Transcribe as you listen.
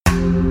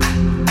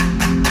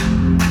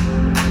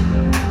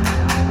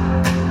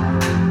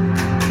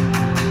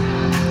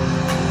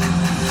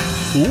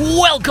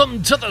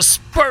Welcome to the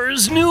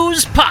Spurs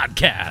News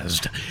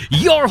Podcast,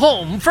 your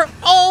home for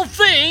all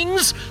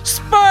things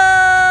Spurs.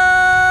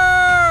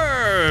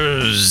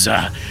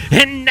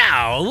 And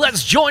now,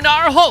 let's join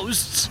our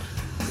hosts.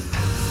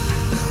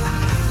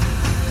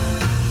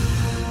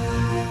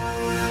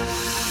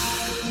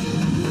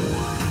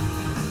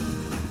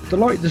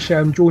 Delighted to say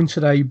I'm joined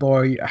today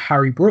by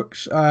Harry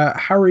Brooks.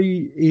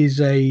 Harry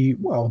is a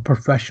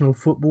professional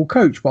football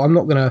coach, but I'm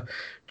not going to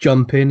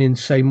jump in and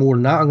say more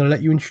than that. I'm going to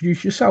let you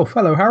introduce yourself.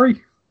 Hello,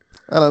 Harry.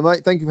 Hello,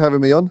 mate. Thank you for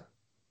having me on.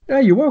 Yeah,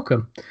 you're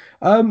welcome.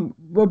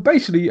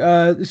 Basically,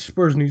 this is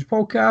Spurs News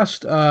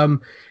Podcast.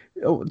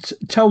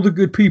 Tell the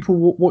good people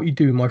what you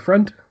do, my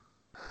friend.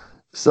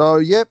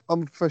 So,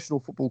 I'm a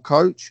professional football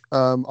coach.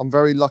 I'm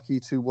very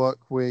lucky to work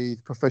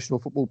with professional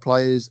football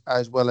players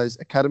as well as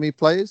academy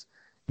players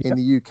in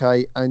the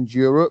UK and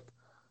Europe.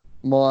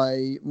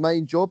 My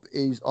main job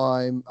is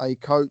I'm a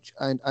coach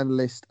and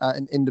analyst at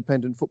an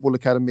independent football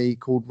academy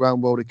called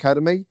Round World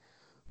Academy.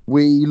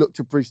 We look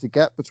to bridge the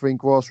gap between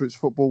grassroots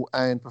football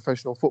and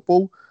professional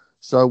football.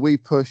 So we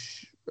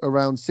push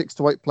around 6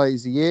 to 8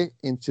 players a year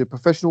into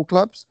professional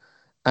clubs,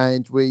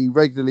 and we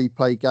regularly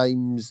play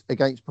games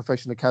against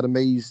professional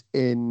academies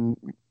in,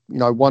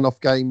 one-off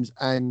games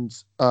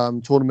and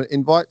tournament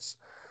invites.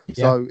 Yeah.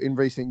 So in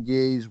recent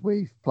years,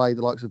 we've played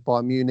the likes of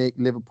Bayern Munich,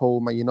 Liverpool,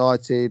 Man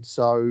United.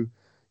 So,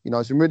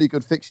 some really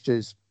good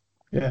fixtures.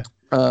 Yeah.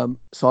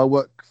 So I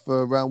work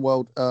for Round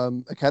World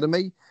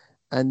Academy.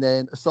 And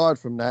then aside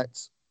from that,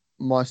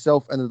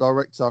 myself and the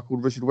director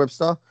called Richard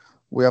Webster,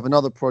 we have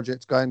another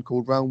project going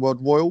called Round World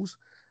Royals.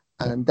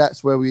 And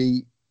that's where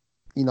we,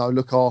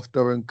 look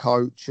after and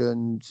coach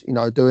and,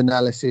 do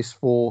analysis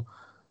for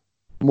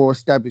more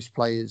established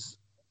players.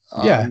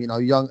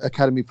 Young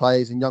academy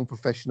players and young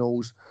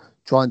professionals,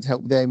 trying to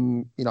help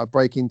them,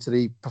 break into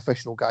the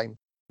professional game.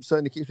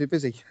 Certainly keeps me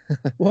busy.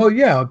 Well,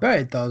 yeah, I bet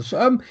it does.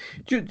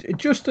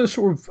 Just to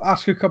sort of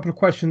ask a couple of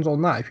questions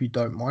on that, if you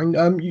don't mind.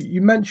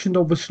 You mentioned,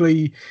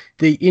 obviously,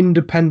 the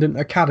independent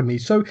academy.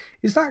 So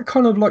is that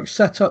kind of like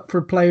set up for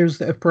players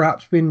that have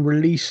perhaps been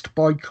released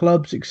by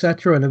clubs,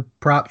 etc., and have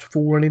perhaps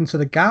fallen into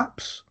the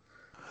gaps?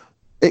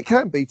 It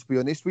can be, to be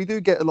honest. We do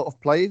get a lot of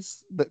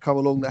players that come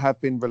along that have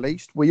been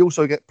released. We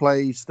also get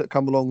players that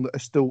come along that are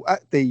still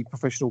at the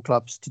professional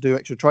clubs to do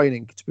extra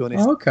training, to be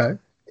honest. Oh, okay.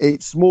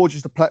 It's more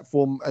just a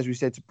platform, as we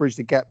said, to bridge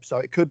the gap. So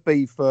it could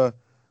be for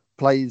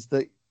players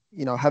that,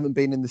 haven't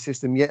been in the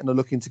system yet and are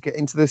looking to get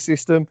into the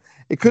system.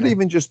 It could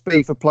even just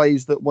be for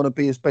players that want to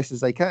be as best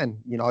as they can.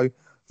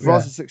 For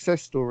us, a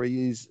success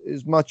story is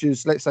as much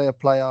as, let's say, a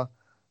player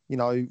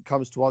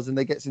comes to us and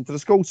they gets into the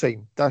school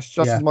team. That's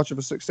just as much of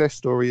a success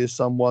story as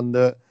someone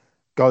that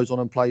goes on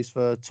and plays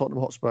for Tottenham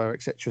Hotspur,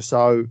 etc.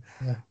 So,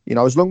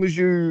 as long as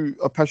you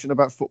are passionate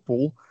about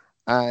football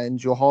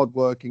and you're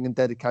hardworking and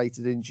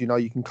dedicated and,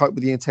 you can cope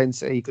with the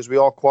intensity, because we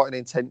are quite an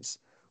intense,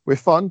 we're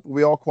fun, but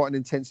we are quite an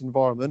intense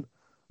environment.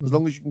 As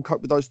long as you can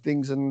cope with those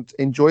things and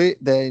enjoy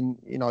it, then,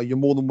 you're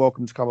more than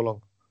welcome to come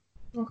along.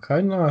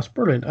 Okay, no, that's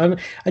brilliant.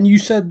 And you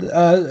said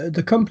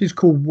the company's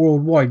called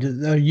Worldwide.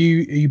 Are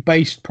you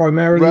based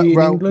primarily in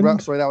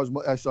England?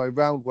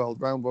 Round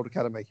World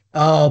Academy.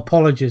 Oh,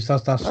 apologies.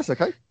 That's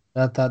okay.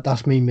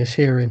 That's me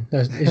mishearing.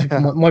 It's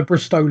my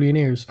Bristolian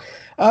ears.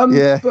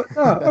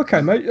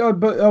 Okay, mate.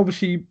 But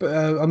obviously,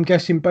 I'm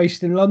guessing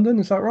based in London.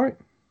 Is that right?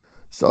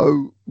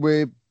 So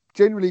we're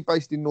generally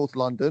based in North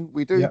London.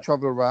 We do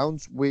travel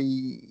around.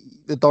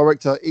 The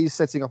director is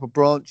setting up a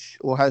branch,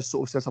 or has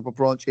sort of set up a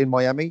branch in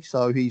Miami.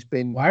 So he's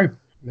been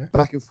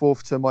back and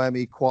forth to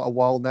Miami quite a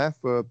while now,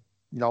 for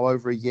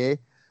over a year.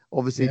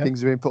 Obviously,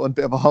 things have been put on a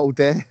bit of a hold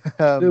there.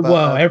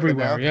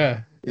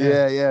 Everywhere,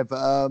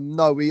 But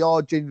no, we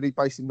are generally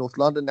based in North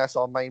London. That's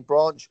our main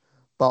branch.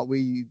 But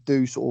we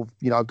do sort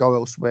of, go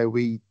elsewhere.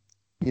 We,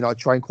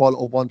 train quite a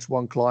lot of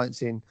one-to-one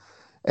clients in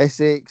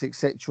Essex,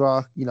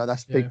 etc.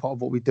 That's a big part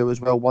of what we do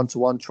as well,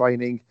 one-to-one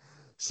training.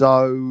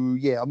 So,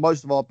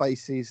 most of our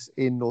base is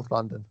in North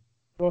London.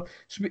 Well,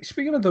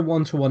 speaking of the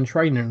one-to-one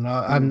training,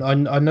 and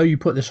I know you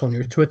put this on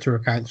your Twitter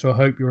account, so I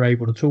hope you're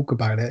able to talk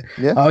about it.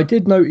 Yeah. I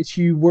did notice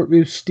you worked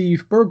with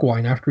Steve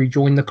Bergwijn after he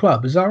joined the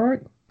club. Is that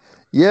right?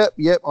 Yep.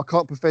 I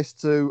can't profess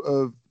to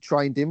have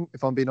trained him,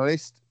 if I'm being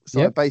honest.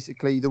 So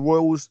basically, the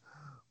Royals,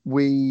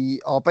 we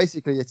are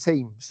basically a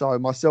team. So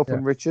myself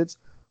and Richard,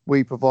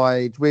 we're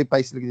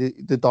basically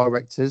the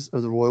directors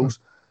of the Royals,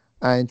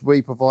 and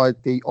we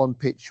provide the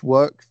on-pitch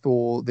work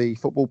for the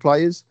football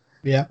players.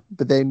 Yeah.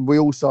 But then we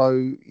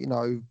also,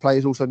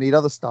 players also need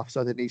other stuff.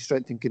 So they need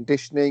strength and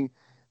conditioning.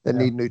 They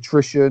need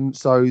nutrition.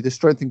 So the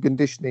strength and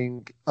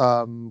conditioning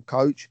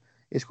coach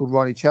is called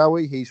Ronnie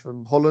Chowie. He's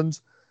from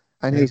Holland,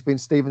 and he's been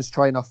Stephen's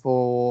trainer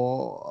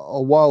for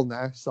a while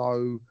now.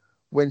 So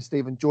when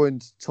Stephen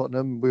joined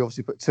Tottenham, we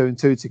obviously put 2 and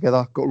 2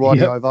 together, got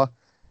Ronnie over.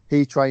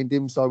 He trained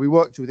him. So we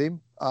worked with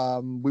him.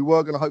 We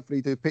were going to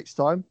hopefully do pitch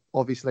time.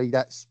 Obviously,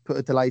 that's put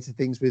a delay to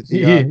things with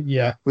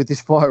the with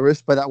this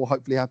virus, but that will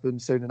hopefully happen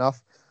soon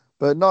enough.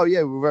 But no,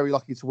 we're very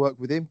lucky to work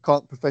with him.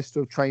 Can't profess to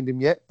have trained him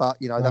yet, but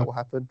that will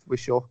happen, we're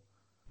sure.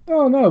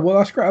 Oh no, well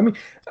that's great. I mean,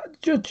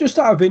 just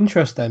out of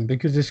interest then,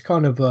 because it's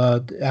kind of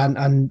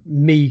and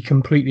me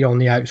completely on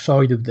the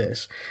outside of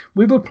this,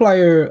 with a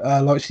player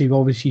like Steve,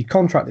 obviously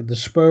contracted the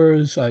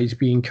Spurs, he's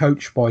being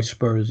coached by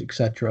Spurs,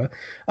 etc.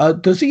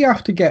 Does he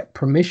have to get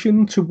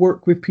permission to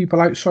work with people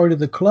outside of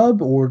the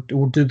club, or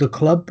do the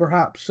club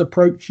perhaps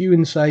approach you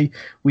and say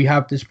we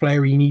have this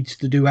player, he needs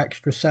to do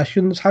extra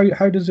sessions?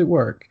 How does it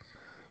work?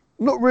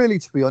 Not really,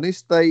 to be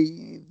honest.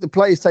 The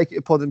players take it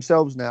upon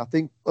themselves now. I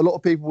think a lot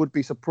of people would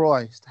be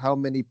surprised how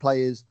many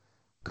players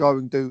go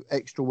and do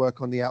extra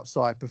work on the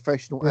outside,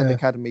 professional and Yeah,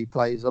 academy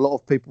players. A lot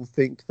of people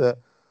think that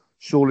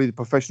surely the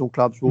professional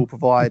clubs will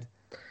provide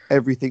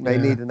everything they yeah,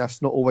 need, and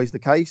that's not always the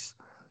case.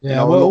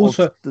 yeah. A Well, lot of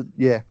also.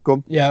 go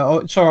on. Yeah,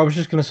 sorry, I was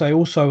just going to say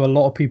also a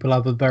lot of people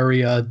have a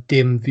very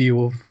dim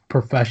view of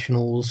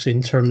professionals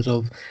in terms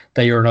of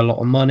they earn a lot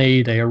of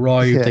money, they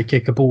arrive, Yeah, they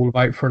kick a ball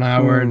about for an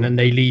hour, and mm, then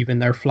they leave in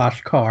their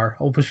flash car.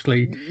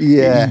 Obviously,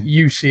 yeah,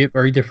 you see it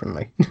very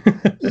differently.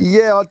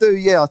 yeah. I do.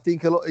 Yeah, I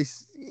think a lot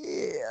is.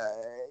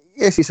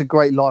 Yes, it's a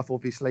great life,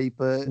 obviously,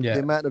 but the Yeah,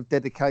 amount of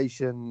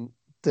dedication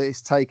that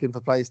it's taken for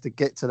players to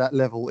get to that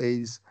level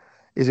is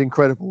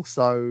incredible.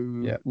 So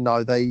yeah,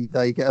 no, they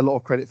get a lot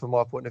of credit from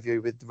my point of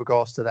view with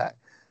regards to that.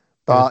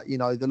 good. But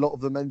a lot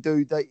of them and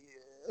do they.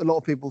 A lot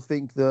of people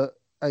think that,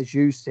 as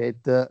you said,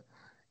 that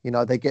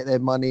they get their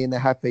money and they're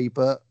happy,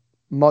 but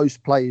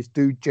most players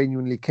do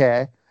genuinely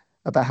care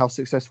about how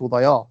successful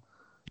they are,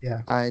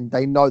 Yeah, and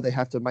they know they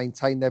have to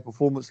maintain their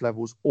performance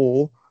levels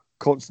or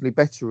constantly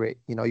better it.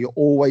 You're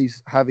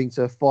always having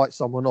to fight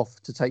someone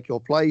off to take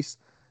your place,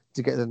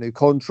 to get a new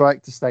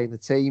contract, to stay in the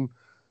team.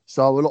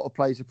 So a lot of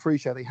players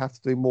appreciate they have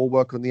to do more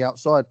work on the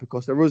outside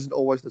because there isn't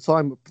always the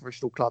time with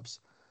professional clubs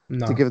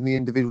to no, give them the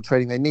individual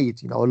training they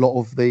need. A lot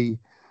of the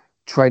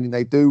training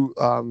they do,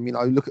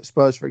 look at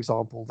Spurs, for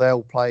example,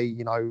 they'll play,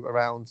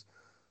 around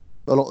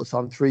a lot of the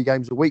time 3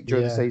 games a week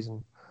during the yeah,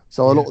 season.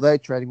 So a lot yeah, of their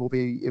training will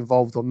be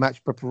involved on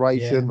match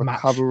yeah, preparation,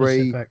 match recovery,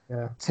 specific.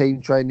 Yeah,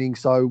 team training.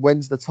 So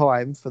when's the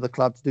time for the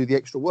club to do the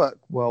extra work?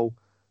 Well,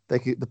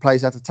 the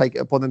players have to take it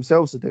upon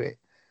themselves to do it.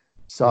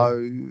 yeah.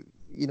 So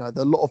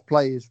a lot of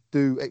players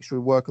do extra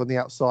work on the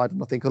outside,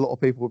 and I think a lot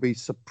of people will be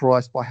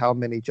surprised by how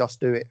many just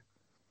do it.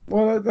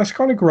 Well, that's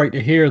kind of great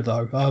to hear,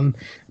 though.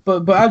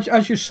 But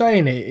as you're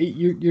saying it,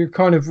 you're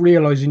kind of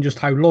realizing just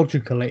how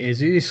logical it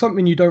is. It's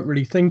something you don't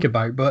really think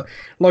about. But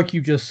like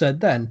you just said,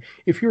 then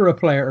if you're a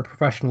player at a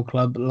professional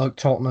club like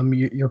Tottenham,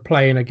 you're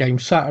playing a game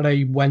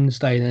Saturday,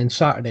 Wednesday, and then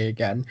Saturday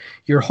again.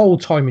 Your whole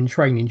time in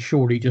training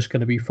surely just going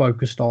to be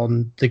focused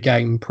on the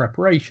game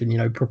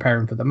preparation.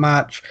 Preparing for the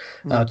match,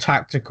 Mm.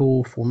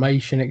 tactical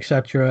formation,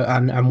 etc.,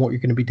 and what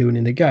you're going to be doing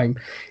in the game.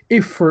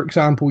 If, for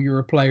example, you're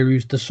a player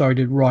who's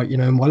decided, right,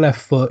 my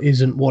left foot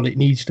isn't what it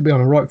needs to be.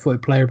 I'm a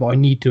right-footed player, but I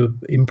need to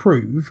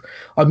improve.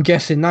 I'm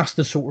guessing that's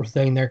the sort of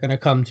thing they're going to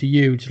come to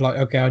you to like,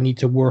 okay, I need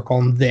to work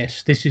on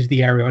this. This is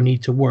the area I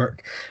need to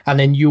work, and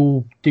then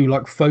you'll do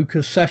like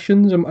focus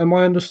sessions. Am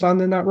I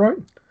understanding that right?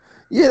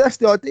 Yeah, that's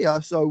the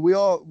idea. So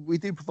we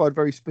do provide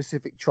very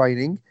specific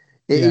training.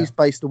 It Yeah, is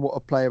based on what a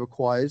player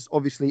requires.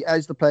 Obviously,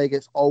 as the player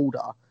gets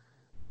older,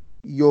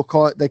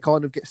 they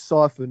kind of get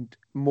siphoned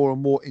more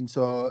and more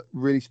into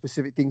really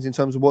specific things in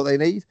terms of what they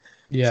need.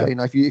 So yeah,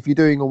 if you're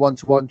doing a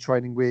one-to-one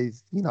training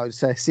with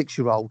say a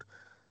 6-year-old,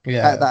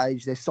 at yeah, that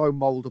age they're so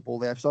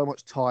moldable. They have so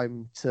much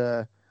time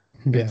to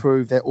yeah,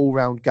 improve their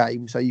all-round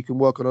game. So you can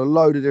work on a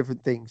load of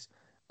different things.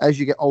 As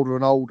you get older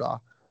and older,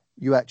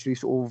 you actually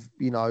sort of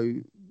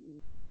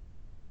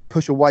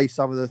push away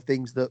some of the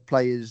things that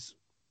players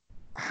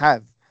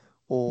have,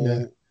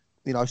 yeah,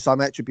 or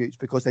some attributes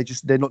because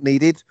they're not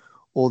needed,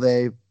 or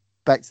they're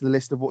back to the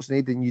list of what's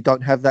needed, and you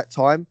don't have that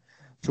time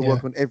to yeah,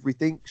 work on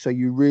everything. So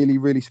you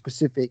really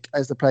specific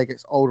as the player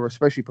gets older,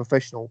 especially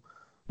professional,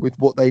 with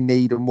what they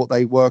need and what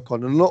they work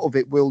on. And a lot of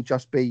it will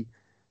just be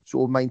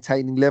sort of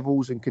maintaining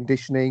levels and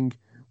conditioning.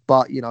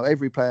 But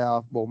every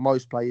player, well,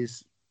 most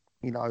players,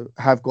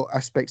 have got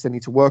aspects they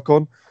need to work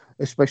on,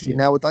 especially yeah,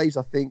 nowadays.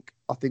 I think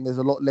there's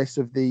a lot less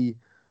of the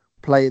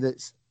player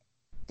that's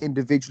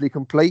individually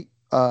complete.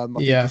 I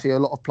think you yeah, see a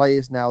lot of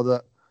players now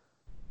that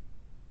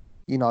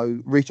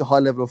reach a high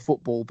level of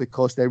football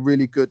because they're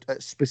really good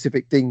at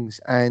specific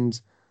things.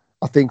 And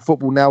I think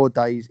football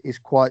nowadays is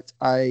quite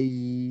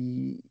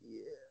a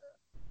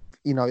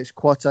it's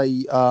quite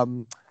a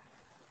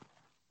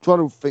trying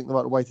to think the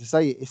right way to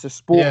say it. It's a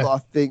sport that yeah, I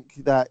think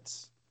that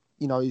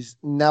is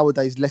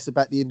nowadays less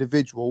about the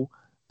individual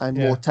and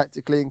more yeah,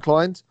 tactically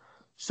inclined.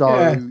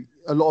 yeah, So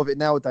a lot of it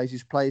nowadays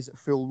is players that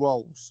fill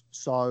roles.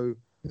 So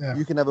yeah,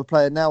 you can have a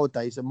player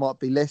nowadays that might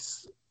be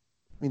less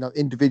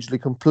individually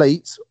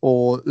complete,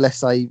 or let's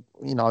say,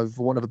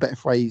 for want of a better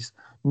phrase,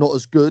 not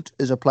as good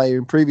as a player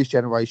in previous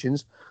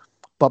generations,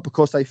 but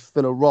because they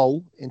fill a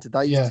role in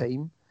today's yeah,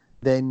 team,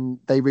 then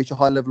they reach a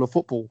high level of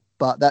football.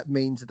 But that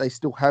means that they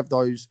still have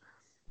those,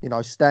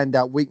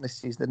 standout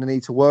weaknesses that they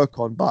need to work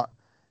on, but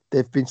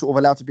they've been sort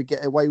of allowed to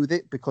get away with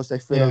it because they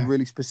fill a yeah,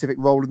 really specific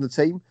role in the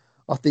team.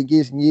 I think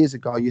years and years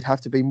ago, you'd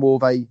have to be more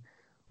of a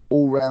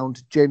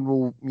all-round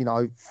general,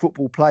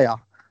 football player.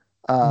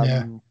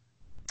 yeah, Um,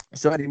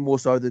 certainly more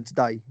so than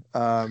today.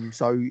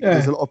 There's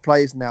a lot of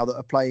players now that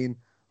are playing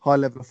high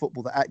level of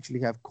football that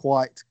actually have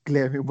quite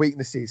glaring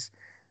weaknesses.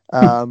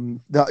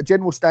 The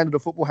general standard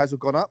of football has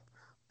gone up,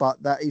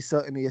 but that is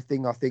certainly a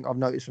thing I think I've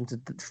noticed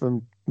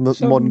from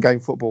modern game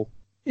football.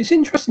 It's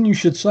interesting you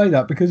should say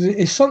that, because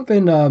it's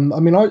something.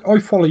 I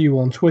follow you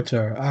on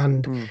Twitter,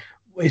 and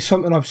it's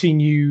something I've seen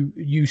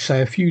you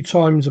say a few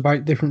times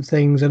about different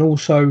things, and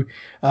also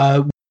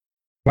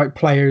about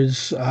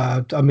players.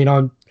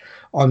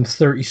 I'm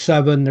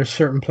 37. There's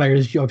certain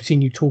players I've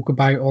seen you talk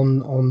about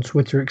on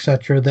Twitter,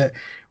 etc., that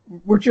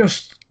were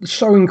just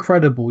so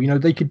incredible. You know,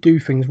 they could do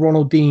things.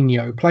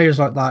 Ronaldinho, players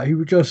like that who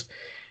were just,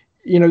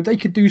 you know, they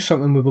could do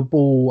something with a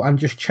ball and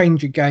just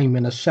change a game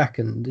in a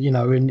second, you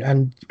know,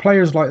 and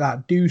players like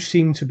that do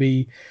seem to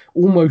be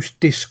almost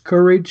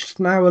discouraged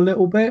now a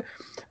little bit.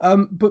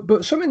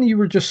 But something that you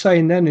were just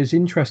saying then is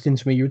interesting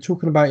to me. You were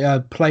talking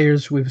about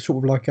players with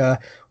sort of like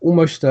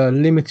almost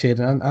limited,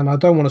 and I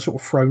don't want to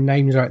sort of throw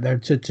names out there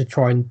to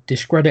try and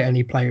discredit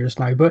any players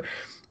now, but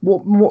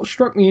what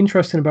struck me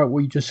interesting about what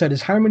you just said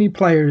is how many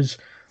players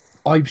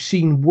I've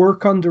seen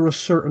work under a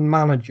certain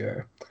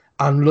manager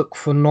and look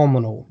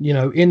phenomenal, you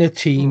know, in a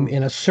team,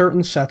 in a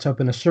certain setup,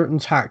 in a certain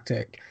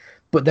tactic.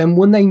 But then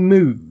when they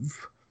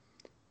move,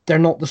 they're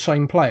not the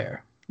same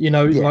player. You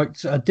know, like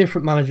a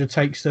different manager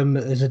takes them,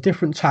 there's a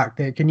different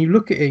tactic, and you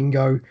look at it and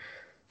go,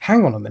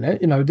 hang on a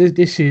minute, you know,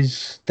 this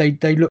is, they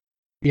look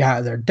out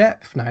of their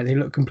depth now. They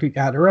look completely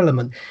out of their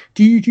element.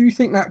 Do you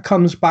think that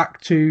comes back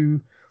to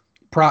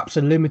perhaps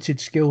a limited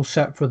skill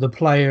set for the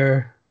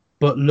player,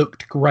 but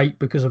looked great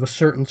because of a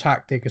certain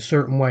tactic, a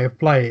certain way of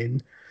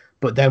playing?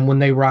 But then when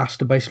they were asked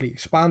to basically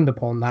expand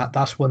upon that,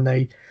 that's when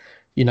they,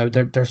 you know,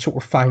 they're sort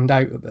of found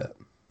out of it.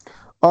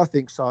 I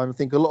think so. And I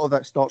think a lot of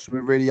that starts from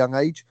a really young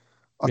age.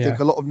 I think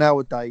a lot of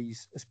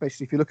nowadays,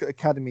 especially if you look at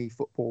academy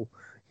football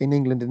in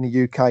England and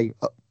the UK,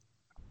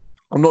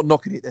 I'm not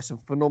knocking it. There's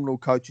some phenomenal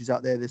coaches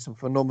out there. There's some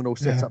phenomenal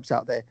setups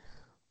out there.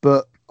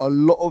 But a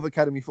lot of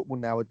academy football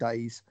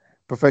nowadays,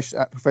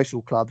 at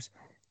professional clubs,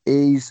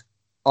 is,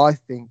 I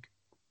think,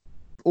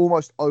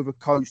 almost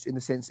overcoached in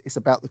the sense it's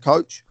about the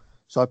coach.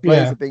 So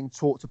players are being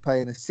taught to play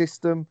in a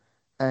system,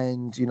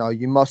 and, you know,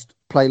 you must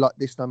play like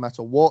this no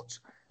matter what.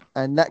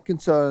 And that can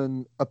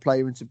turn a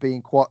player into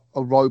being quite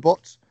a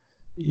robot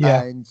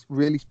and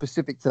really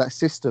specific to that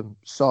system.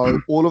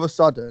 So all of a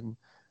sudden,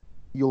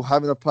 you're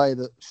having a player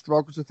that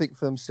struggles to think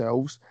for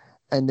themselves,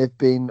 and they've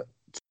been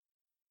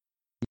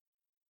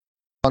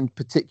one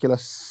particular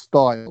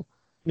style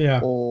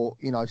or,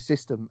 you know,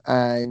 system.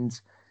 And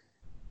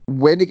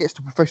when it gets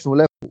to professional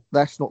level,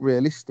 that's not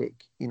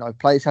realistic. You know,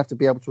 players have to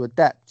be able to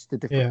adapt to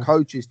different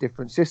coaches,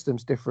 different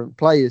systems, different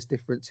players,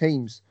 different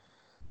teams.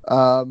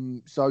 I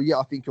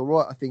think you're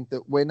right. I think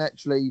that when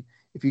actually,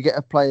 if you get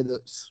a player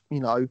that's, you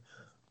know,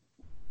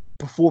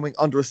 performing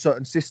under a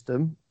certain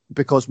system,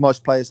 because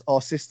most players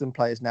are system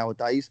players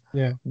nowadays,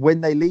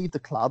 when they leave the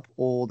club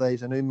or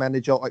there's a new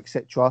manager,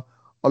 etc.,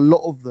 a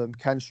lot of them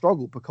can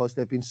struggle because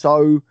they've been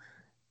so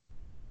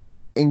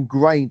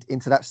ingrained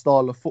into that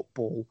style of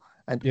football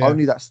and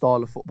only that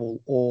style of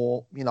football,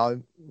 or, you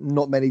know,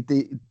 not many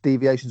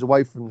deviations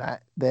away from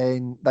that,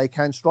 then they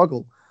can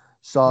struggle.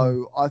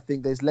 So I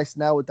think there's less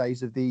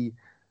nowadays of the,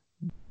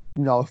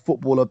 you know, a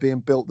footballer being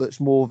built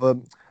that's more of a,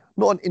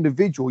 not an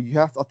individual.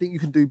 I think you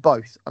can do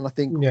both. And I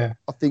think,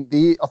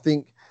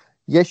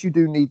 yes, you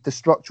do need the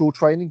structural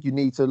training. You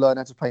need to learn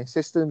how to play in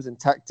systems and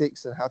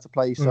tactics and how to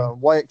play a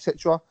certain way,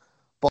 etc.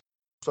 But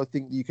I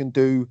think you can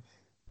do,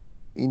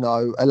 you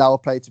know, allow a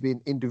player to be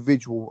an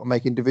individual and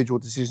make individual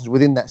decisions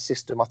within that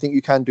system. I think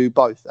you can do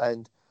both.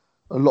 And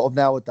a lot of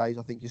nowadays,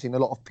 I think you're seeing a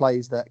lot of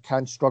players that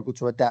can struggle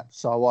to adapt.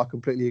 So I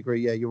completely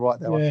agree. Yeah, you're right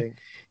there, I think.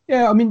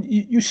 Yeah, I mean,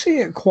 you see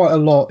it quite a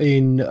lot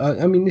in,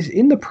 it's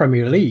in the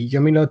Premier League. I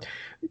mean,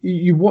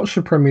 you watch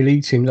the Premier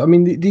League teams. I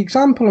mean, the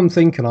example I'm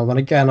thinking of, and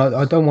again,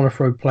 I don't want to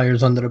throw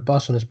players under the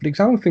bus on this, but the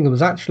example I'm thinking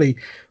was actually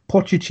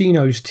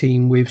Pochettino's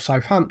team with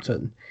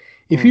Southampton.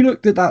 If you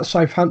looked at that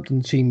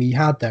Southampton team he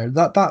had there,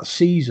 that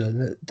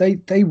season,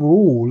 they were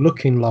all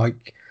looking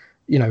like,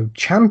 you know,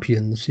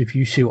 champions, if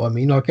you see what I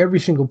mean. Like every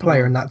single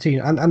player in that team.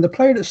 And the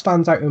player that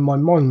stands out in my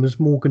mind was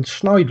Morgan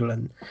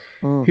Schneiderlin,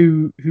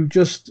 who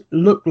just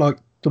looked like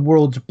the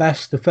world's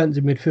best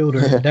defensive midfielder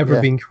that had ever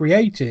been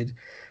created.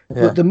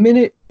 But the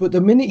minute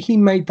he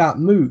made that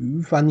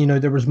move, and, you know,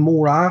 there was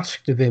more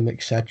asked of him,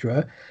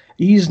 etc.,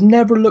 he's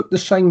never looked the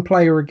same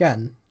player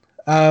again.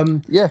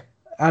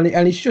 And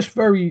it's just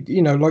very,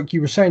 you know, like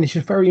you were saying, it's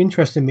just very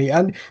interesting to me.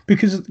 And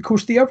because, of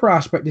course, the other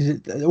aspect is,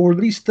 or at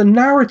least the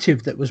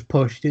narrative that was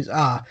pushed is,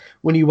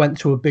 when he went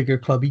to a bigger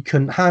club, he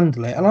couldn't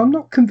handle it. And I'm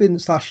not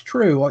convinced that's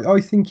true.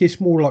 I think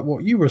it's more like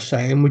what you were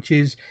saying, which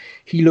is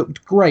he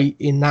looked great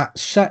in that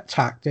set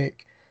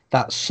tactic,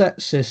 that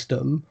set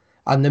system.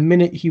 And the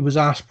minute he was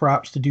asked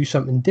perhaps to do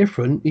something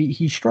different,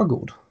 he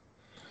struggled.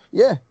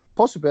 Yeah.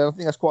 Possibly. I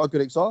think that's quite a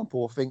good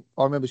example. I think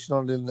I remember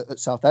Schneiderlin at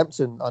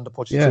Southampton under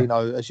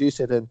Pochettino, as you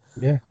said, and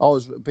I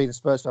was, being a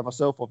Spurs fan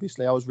myself,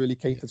 obviously, I was really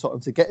keen for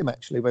Tottenham to get him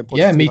actually when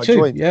Pochettino me too.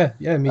 joined. Yeah,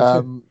 me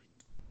too.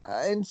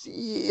 And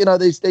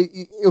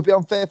it'll be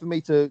unfair for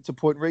me to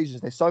point reasons.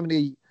 There's so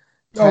many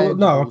Oh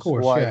no, of tangibles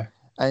course, why, yeah,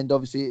 and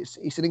obviously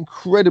it's an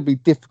incredibly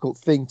difficult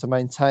thing to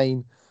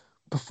maintain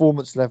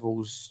performance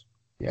levels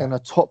in a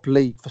top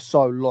league for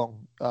so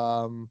long.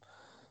 But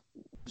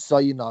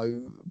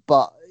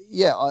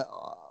yeah,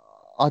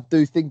 I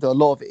do think that a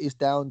lot of it is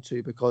down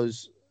to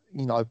because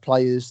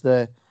players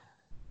they're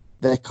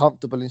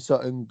comfortable in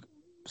certain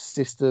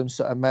systems,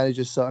 certain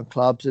managers, certain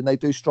clubs, and they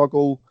do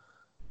struggle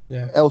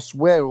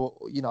elsewhere,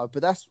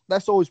 but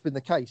that's always been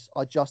the case.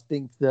 I just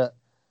think that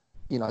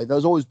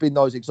there's always been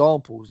those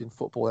examples in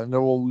football, and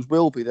there always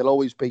will be. There'll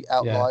always be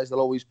outliers.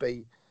 There'll always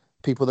be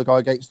people that go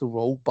against the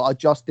rule. But I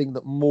just think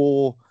that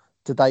more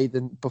today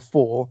than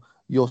before,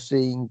 you're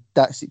seeing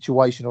that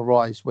situation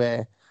arise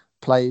where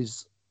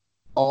players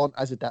aren't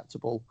as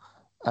adaptable,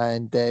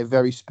 and they're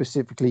very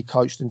specifically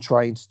coached and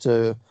trained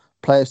to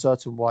play a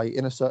certain way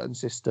in a certain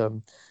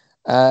system.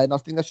 And I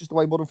think that's just the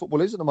way modern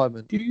football is at the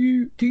moment. Do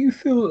you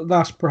feel that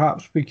that's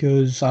perhaps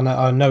because, and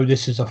I know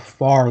this is a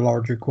far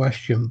larger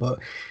question, but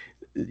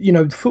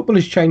football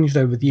has changed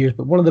over the years,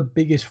 but one of the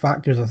biggest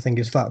factors I think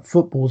is that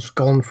football's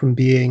gone from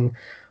being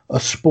a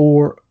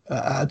sport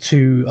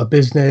to a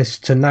business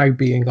to now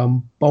being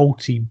a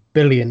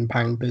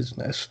multi-billion-pound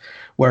business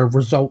where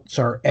results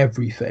are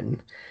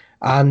everything.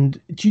 And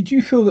do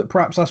you feel that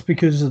perhaps that's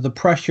because of the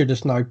pressure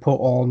that's now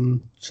put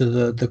on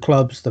to the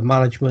clubs, the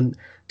management,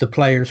 the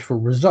players for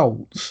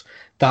results,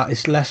 that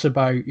it's less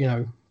about,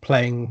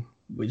 playing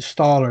with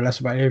style or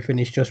less about everything?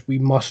 It's just, we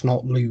must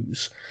not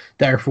lose,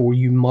 therefore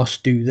you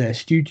must do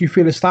this. Do you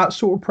feel it's that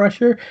sort of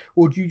pressure?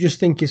 Or do you just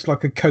think it's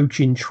like a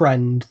coaching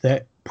trend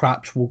that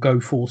perhaps will go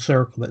full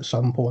circle at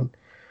some point?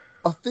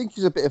 I think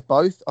it's a bit of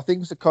both. I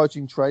think it's a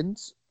coaching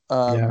trend.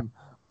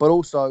 But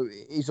also,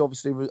 it's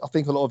obviously, I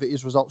think a lot of it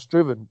is results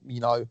driven.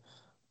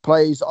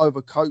 Players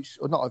overcoach,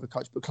 or not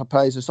overcoach, but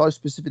players are so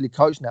specifically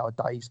coached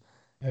nowadays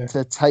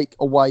to take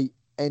away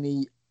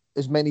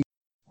as many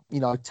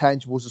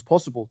tangibles as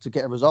possible to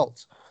get a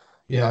result.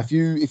 If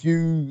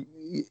you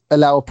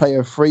allow a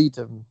player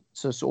freedom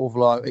to sort of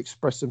like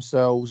express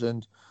themselves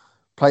and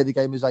play the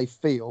game as they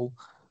feel,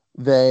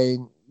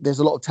 then there's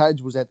a lot of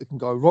tangibles there that can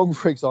go wrong.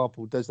 For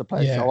example, does the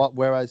player show up?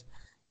 Whereas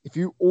if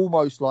you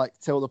almost like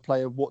tell the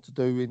player what to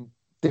do in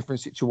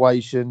different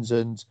situations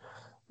and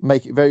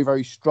make it very,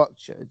 very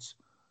structured,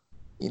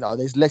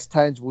 there's less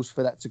tangibles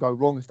for that to go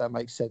wrong, if that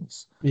makes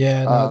sense.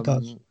 It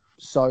does.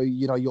 So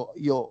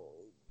you're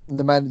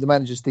the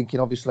manager's thinking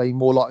obviously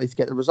more likely to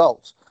get the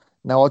results.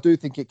 Now I do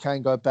think it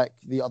can go back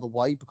the other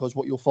way, because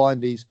what you'll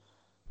find is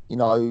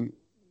the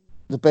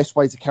best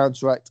way to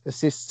counteract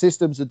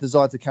systems are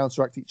designed to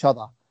counteract each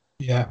other.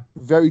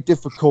 Very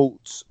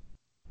difficult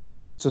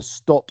to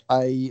stop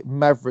a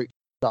maverick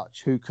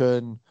Dutch who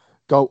can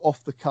go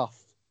off the cuff.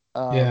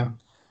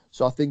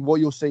 So I think what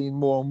you're seeing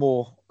more and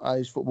more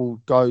as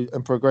football goes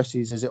and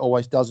progresses, as it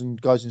always does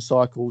and goes in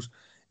cycles,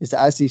 is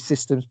that as these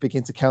systems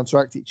begin to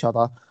counteract each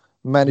other,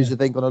 managers are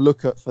then going to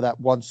look at for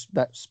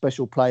that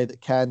special player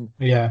that can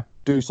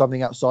do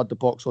something outside the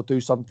box or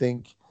do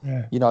something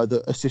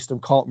that a system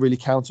can't really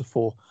counter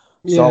for.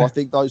 So I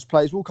think those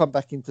players will come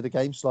back into the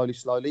game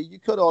slowly. You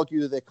could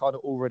argue that they kind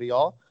of already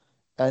are,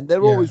 and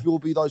there always will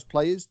be those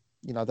players.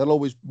 There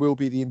always will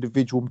be the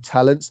individual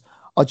talents.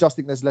 I just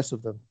think there's less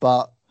of them,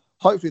 but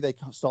hopefully they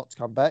start to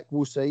come back.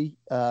 We'll see.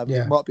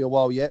 It might be a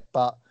while yet,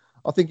 but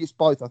I think it's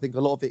both. I think a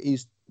lot of it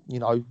is,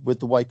 with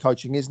the way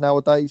coaching is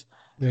nowadays,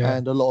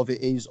 and a lot of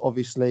it is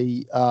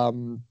obviously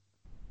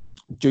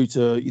due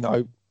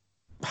to,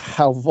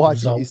 how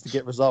vital it is to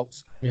get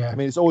results. I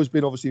mean, it's always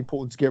been obviously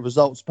important to get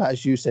results, but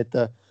as you said,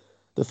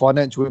 the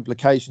financial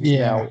implications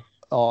now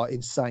are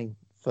insane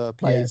for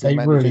players and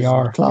managers really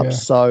and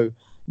clubs. So,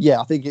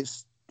 I think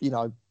it's,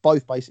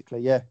 both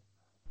basically,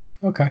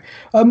 Okay.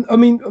 I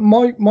mean,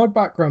 my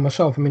background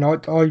myself, I mean,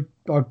 I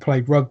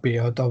played rugby.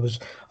 I was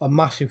a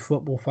massive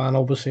football fan.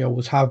 Obviously, I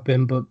always have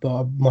been, but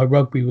my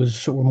rugby was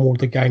sort of more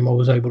the game I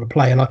was able to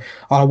play. And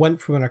I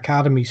went through an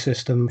academy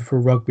system for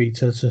rugby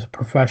to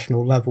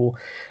professional level.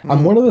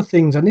 And one of the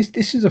things, and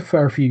this is a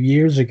fair few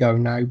years ago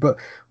now, but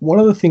one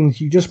of the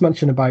things you just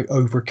mentioned about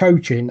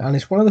overcoaching, and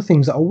it's one of the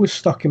things that always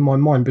stuck in my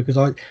mind, because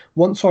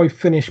once I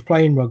finished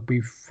playing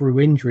rugby through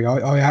injury,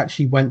 I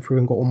actually went through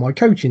and got all my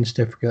coaching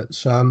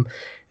certificates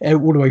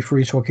all the way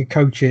through so I could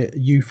coach at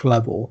youth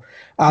level.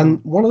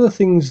 And one of the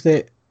things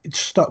that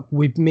stuck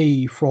with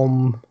me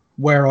from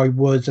where I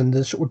was and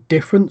the sort of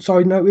difference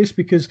I noticed,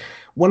 because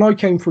when I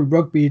came through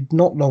rugby, I'd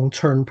not long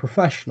turned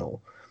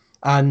professional.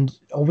 And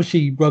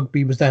obviously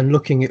rugby was then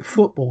looking at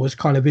football as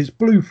kind of its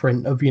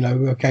blueprint of,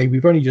 okay,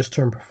 we've only just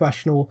turned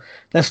professional.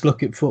 Let's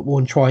look at football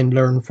and try and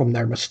learn from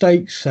their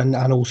mistakes and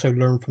also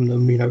learn from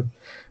them,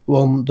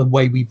 the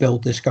way we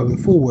build this going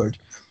forward.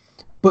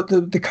 But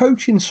the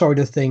coaching side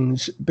of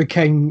things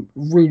became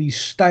really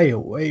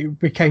stale. It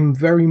became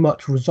very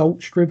much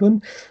results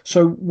driven.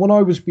 So when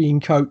I was being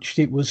coached,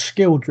 it was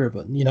skill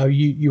driven.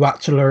 You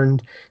had to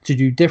learn to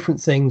do different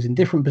things in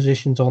different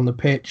positions on the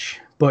pitch,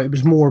 but it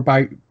was more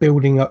about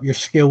building up your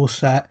skill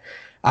set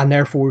And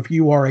therefore, if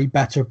you are a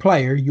better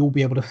player, you'll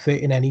be able to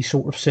fit in any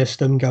sort of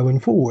system going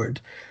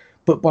forward.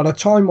 But by the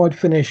time I'd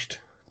finished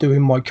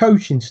doing my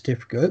coaching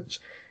certificates,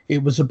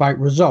 it was about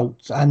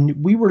results. And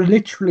we were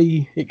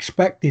literally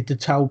expected to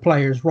tell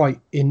players, right,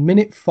 in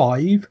minute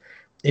 5,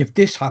 if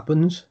this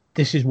happens,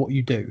 this is what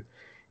you do.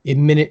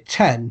 In minute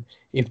 10,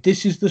 if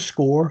this is the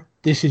score,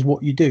 this is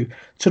what you do.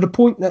 To the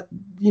point that,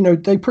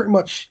 they pretty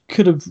much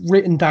could have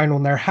written down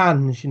on their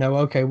hands,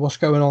 okay, what's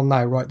going on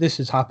now? Right, this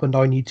has happened.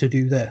 I need to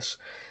do this.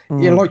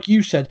 Yeah, like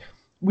you said,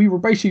 we were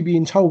basically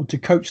being told to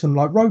coach them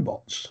like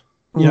robots.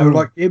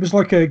 Like it was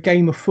like a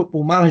game of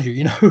Football Manager.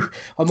 I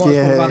might as well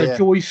have had a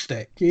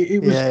joystick.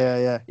 It was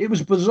It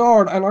was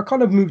bizarre, and I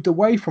kind of moved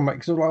away from it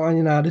because I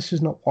was like, this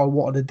is not what I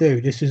wanted to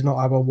do. This is not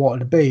how I wanted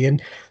to be.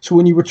 And so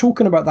when you were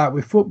talking about that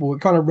with football,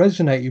 it kind of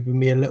resonated with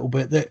me a little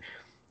bit. That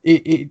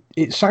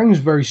it sounds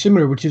very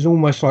similar, which is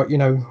almost like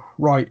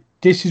right,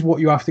 this is what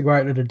you have to go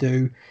out there to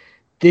do.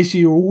 This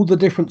are all the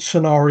different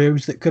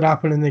scenarios that could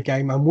happen in the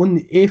game,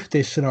 and if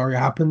this scenario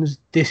happens,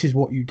 this is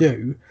what you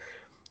do.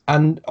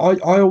 And I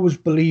always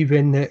believe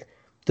in that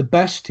the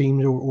best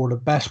teams or the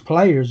best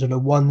players are the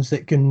ones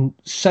that can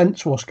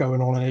sense what's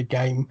going on in a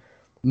game,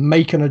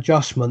 make an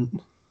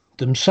adjustment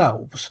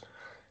themselves.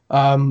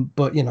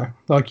 But,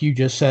 like you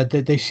just said,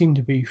 that they seem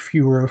to be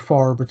fewer and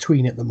far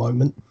between at the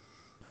moment.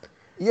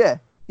 Yeah.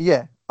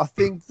 I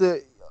think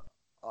that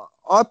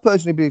I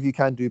personally believe you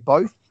can do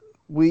both.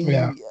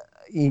 I'm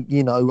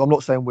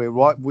not saying we're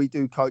right. We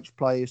do coach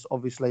players,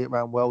 obviously,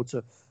 around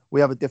we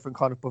have a different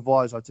kind of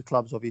proviso to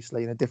clubs,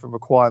 obviously, and a different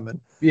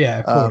requirement. Yeah,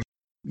 of course.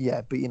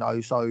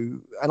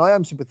 And I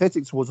am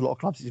sympathetic towards a lot of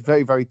clubs. It's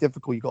very, very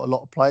difficult. You've got a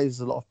lot of players,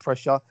 there's a lot of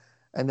pressure,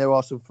 and there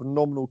are some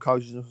phenomenal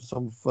coaches and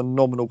some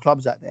phenomenal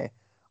clubs out there.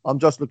 I'm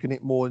just looking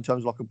at more in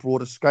terms of like a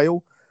broader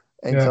scale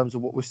in terms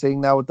of what we're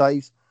seeing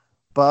nowadays.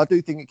 But I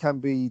do think it can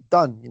be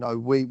done.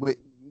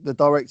 The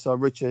director,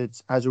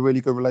 Richards, has a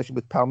really good relation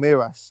with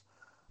Palmeiras.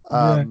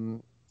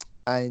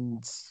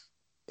 And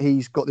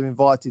he's got them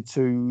invited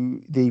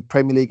to the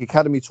Premier League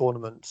Academy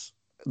tournaments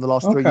the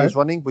last 3 years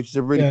running, which is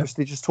a really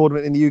prestigious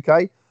tournament in the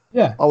UK.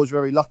 Yeah, I was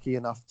very lucky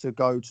enough to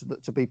go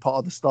to be part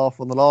of the staff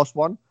on the last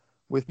one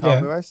with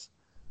Palmeiras,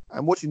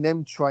 and watching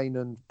them train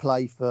and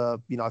play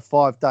for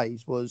 5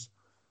 days was,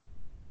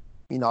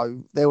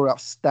 they were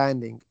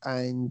outstanding,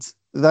 and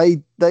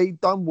they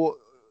done what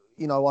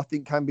I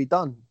think can be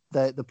done.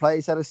 The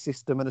players had a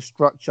system and a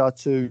structure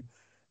to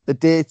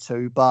adhere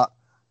to, but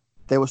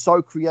they were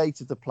so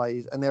creative, the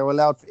players, and they were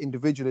allowed for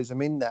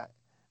individualism in that.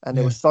 And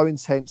they were so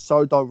intense,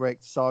 so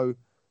direct. So,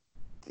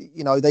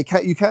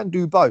 you can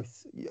do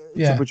both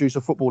to produce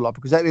a footballer,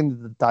 because at the end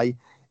of the day,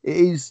 it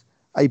is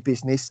a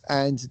business,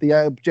 and the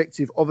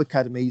objective of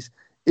academies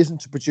isn't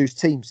to produce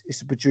teams, it's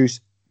to produce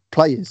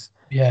players.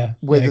 Yeah.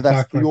 Whether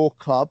that's for your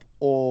club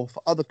or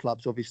for other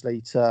clubs,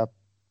 obviously, to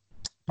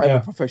have a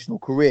professional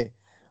career.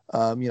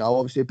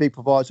 Obviously, a big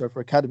proviso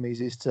for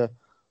academies is to,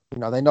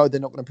 they know they're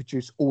not going to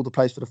produce all the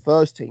players for the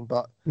first team,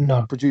 but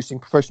producing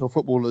professional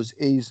footballers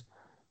is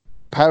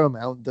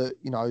paramount, that,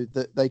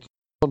 that they can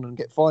go on and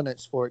get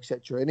finance for,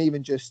 etc. And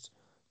even just,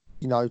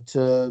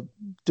 to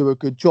do a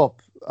good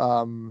job.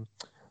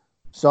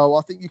 So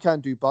I think you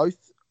can do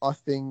both. I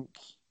think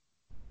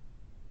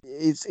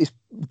it's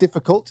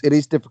difficult. It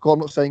is difficult. I'm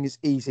not saying it's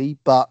easy,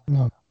 but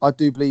I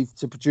do believe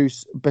to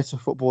produce better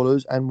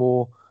footballers and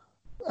more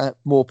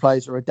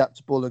players are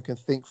adaptable and can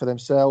think for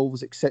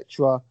themselves,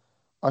 etc.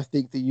 I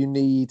think that you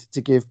need to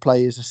give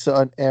players a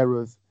certain air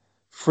of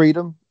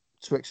freedom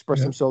to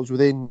express themselves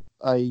within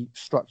a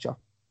structure.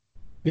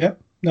 Yeah.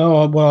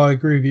 No, well, I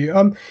agree with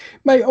you.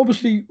 Mate,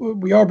 obviously,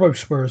 we are both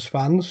Spurs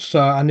fans,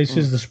 and this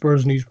is the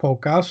Spurs News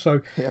podcast.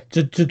 So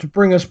to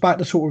bring us back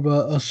to sort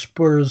of a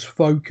Spurs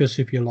focus,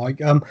 if you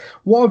like,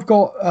 what I've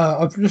got,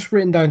 I've just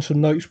written down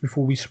some notes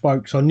before we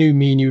spoke, so I knew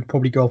me and you would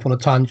probably go off on a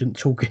tangent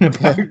talking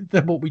about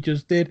what we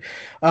just did.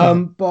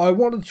 But I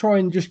wanted to try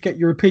and just get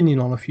your opinion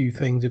on a few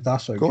things, if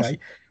that's okay.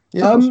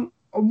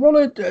 I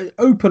want to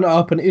open it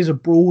up, and it is a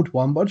broad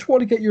one, but I just want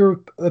to get your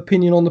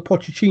opinion on the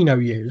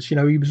Pochettino years. He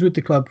was with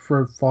the club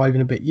for 5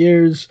 and a bit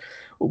years.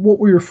 What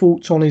were your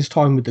thoughts on his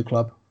time with the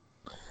club?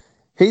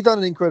 He done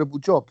an incredible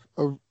job,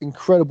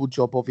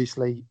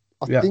 obviously.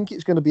 I think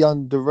it's going to be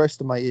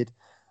underestimated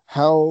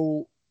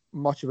how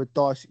much of a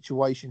dire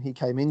situation he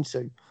came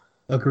into.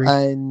 Agreed.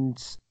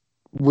 And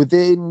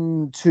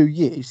within 2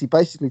 years, he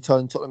basically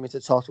turned Tottenham into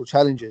title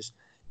challengers.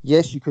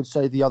 Yes, you could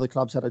say the other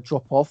clubs had a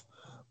drop-off,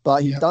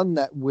 but he'd done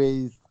that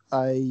with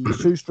a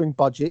shoestring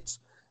budget.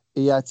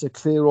 He had to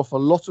clear off a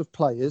lot of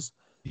players.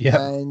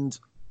 And,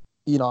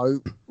 he did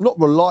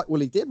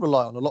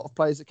rely on a lot of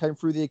players that came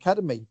through the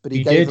academy, but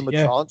he gave them a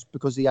chance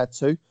because he had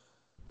to.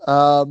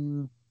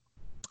 And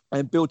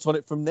built on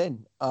it from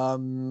then.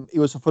 He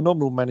was a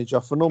phenomenal manager,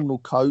 phenomenal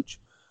coach.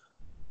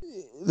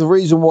 The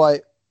reason why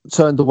it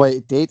turned the way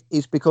it did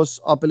is because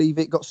I believe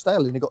it got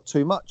stale and it got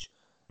too much.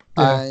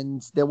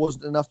 And there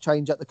wasn't enough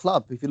change at the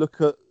club. If you look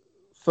at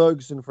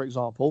Ferguson, for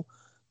example,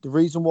 the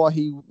reason why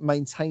he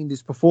maintained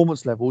his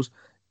performance levels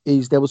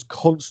is there was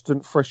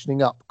constant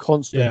freshening up,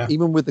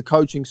 even with the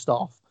coaching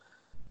staff.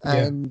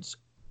 And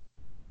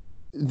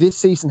this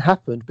season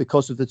happened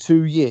because of the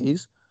 2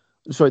 years.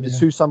 Sorry,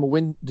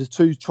 the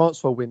two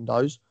transfer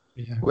windows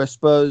where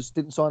Spurs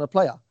didn't sign a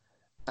player,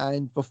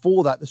 and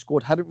before that, the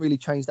squad hadn't really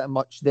changed that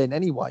much then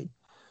anyway.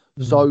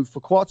 Mm. So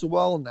for quite a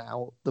while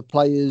now, the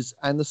players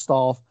and the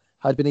staff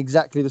had been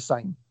exactly the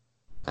same,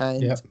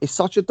 and it's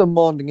such a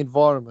demanding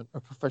environment, a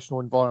professional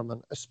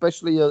environment,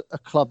 especially a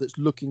club that's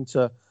looking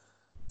to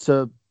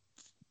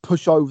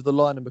push over the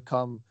line and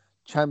become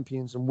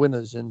champions and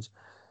winners. And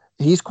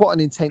he's quite an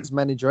intense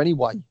manager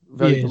anyway,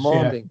 very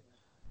demanding.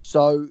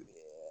 So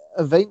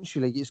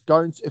eventually it's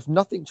going to, if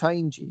nothing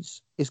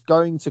changes, it's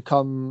going to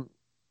come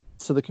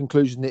to the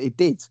conclusion that it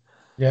did.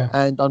 Yeah.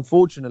 And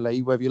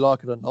unfortunately, whether you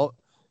like it or not,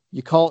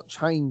 you can't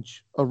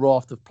change a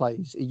raft of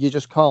players. You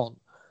just can't.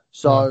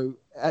 So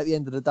at the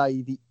end of the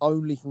day, the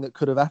only thing that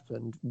could have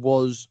happened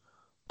was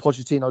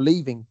Pochettino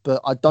leaving.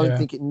 But I don't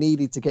think it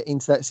needed to get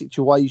into that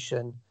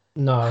situation.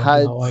 No,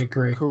 I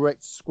agree.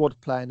 Correct squad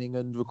planning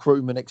and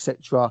recruitment,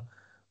 etc.,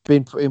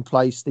 been put in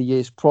place the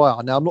years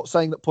prior. Now, I'm not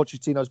saying that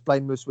Pochettino's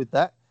blameless with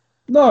that.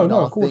 No,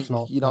 of course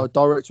not. A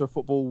director of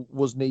football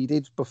was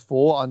needed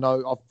before. I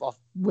know,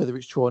 whether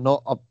it's true or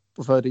not,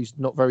 I've heard he's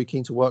not very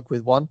keen to work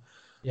with one.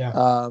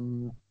 Yeah.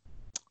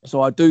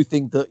 So I do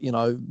think that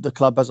the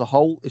club as a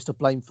whole is to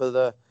blame for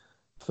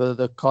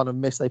the kind of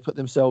mess they put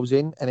themselves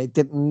in, and it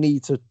didn't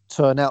need to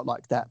turn out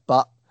like that.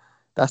 But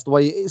that's the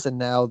way it is, and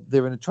now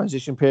they're in a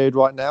transition period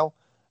right now,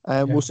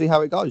 and we'll see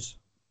how it goes.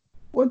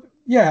 Well,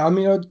 yeah, I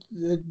mean,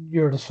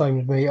 you're the same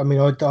as me. I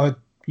mean,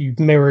 you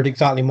mirrored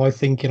exactly my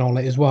thinking on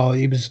it as well.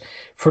 It was,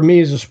 for me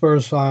as a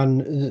Spurs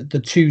fan, the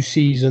 2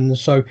 seasons.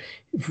 So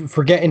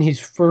forgetting his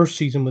first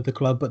season with the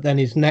club, but then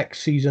his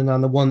next season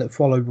and the one that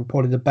followed were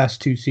probably the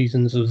best 2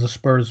 seasons as a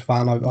Spurs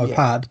fan I've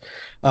had.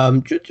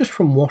 Just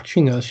from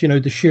watching us,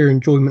 the sheer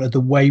enjoyment of the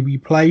way we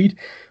played.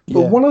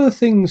 But one of the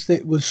things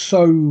that was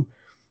so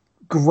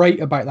great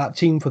about that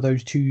team for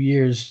those 2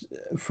 years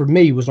for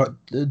me was like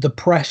the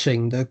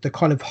pressing, the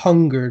kind of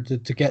hunger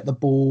to get the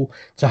ball,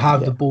 to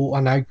have the ball,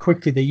 and how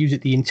quickly they use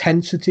it, the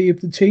intensity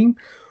of the team.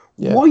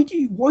 Why do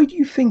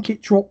you think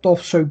it dropped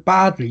off so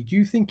badly? Do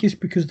you think it's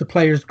because the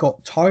players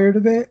got tired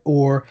of it,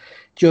 or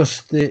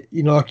just that,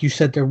 like you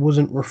said, there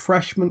wasn't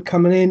refreshment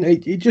coming in?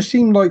 It just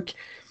seemed like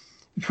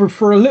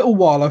for a little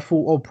while I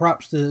thought,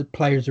 perhaps the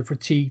players are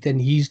fatigued and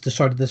he's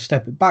decided to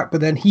step it back. But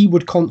then he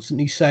would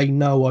constantly say,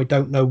 no, I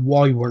don't know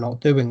why we're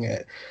not doing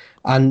it.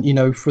 And,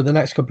 for the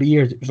next couple of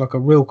years, it was like a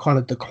real kind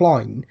of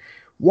decline.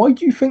 Why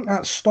do you think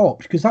that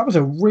stopped? Because that was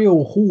a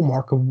real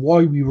hallmark of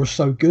why we were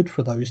so good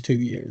for those 2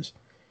 years.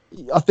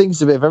 I think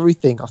it's a bit of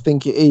everything. I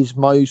think it is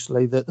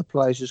mostly that the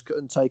players just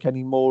couldn't take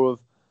any more of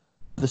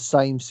the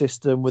same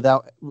system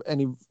without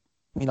any,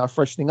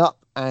 freshening up.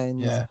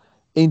 And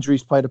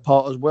injuries played a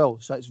part as well.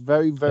 So it's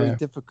very, very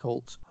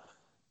difficult.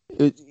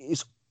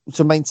 It's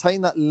to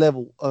maintain that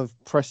level of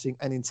pressing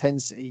and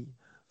intensity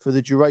for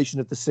the duration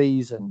of the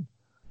season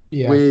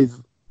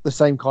with the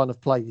same kind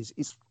of players.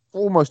 It's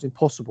almost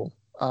impossible.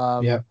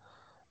 And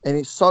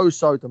it's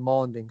so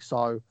demanding.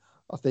 So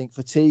I think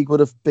fatigue would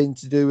have been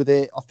to do with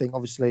it. I think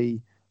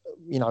obviously,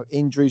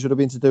 injuries would have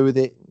been to do with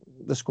it.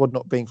 The squad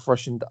not being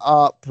freshened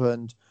up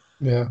and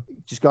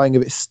just going a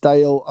bit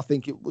stale. I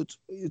think it would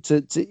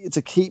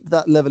to keep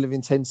that level of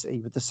intensity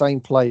with the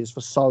same players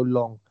for so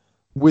long,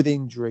 with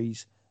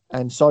injuries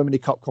and so many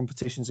cup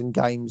competitions and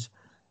games.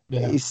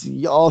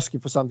 You're asking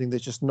for something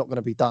that's just not going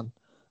to be done.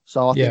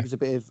 So I think I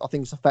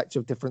think it's a factor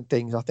of different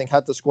things. I think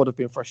had the squad have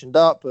been freshened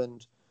up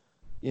and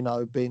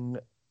been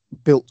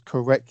built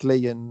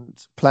correctly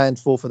and planned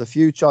for the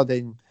future,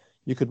 then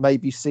you could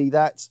maybe see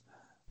that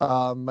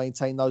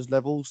maintain those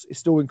levels. It's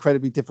still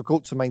incredibly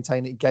difficult to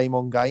maintain it game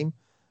on game.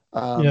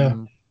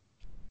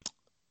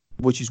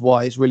 Which is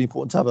why it's really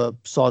important to have a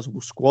sizable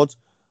squad.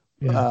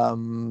 But I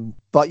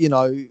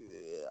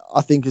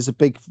think it's I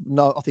think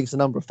it's a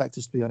number of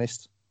factors, to be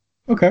honest.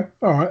 Okay,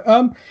 all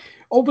right.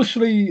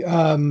 Obviously,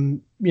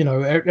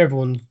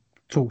 everyone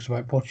talks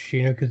about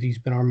Pochettino because he's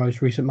been our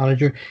most recent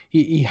manager.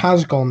 He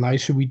has gone now,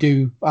 so we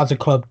do, as a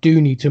club,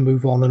 need to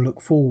move on and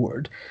look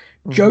forward.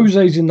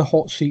 Jose's in the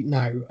hot seat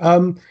now.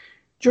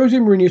 Jose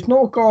Mourinho is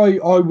not a guy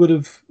I would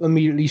have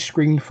immediately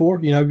screened for.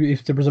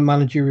 If there was a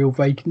managerial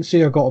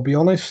vacancy, I've got to be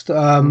honest.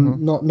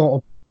 Not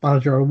a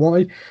manager I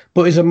wanted,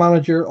 but as a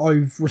manager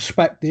I've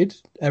respected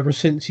ever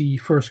since he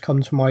first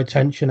come to my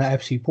attention at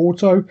FC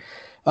Porto.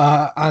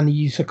 And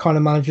he's a kind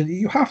of manager that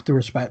you have to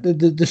respect. The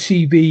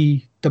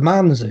CV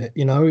demands it.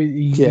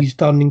 He's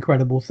done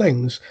incredible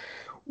things.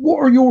 What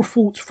are your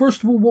thoughts?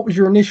 First of all, what was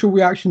your initial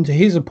reaction to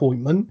his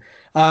appointment?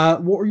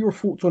 What are your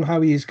thoughts on how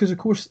he is? Because, of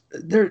course,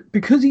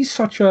 because he's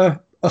such a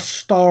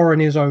star in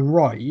his own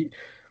right,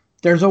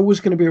 there's always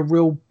going to be a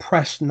real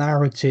press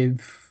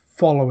narrative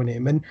following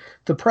him. And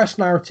the press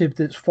narrative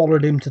that's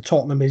followed him to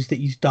Tottenham is that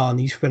he's done,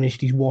 he's finished,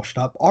 he's washed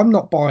up. I'm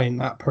not buying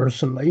that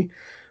personally.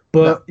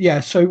 But,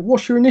 so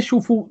what's your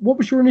initial thought? What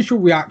was your initial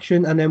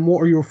reaction? And then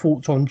what are your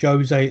thoughts on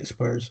Jose at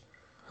Spurs?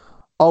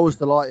 I was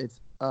delighted.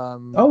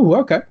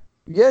 Okay.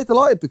 Yeah,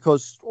 delighted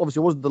because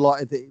obviously I wasn't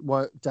delighted that it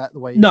worked out the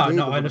way it did.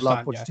 I would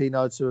love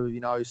Pochettino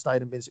to,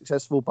 stayed and been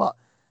successful. But,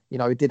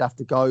 he did have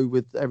to go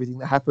with everything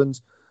that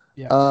happened.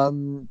 Yeah.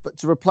 But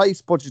to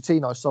replace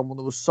Pochettino, someone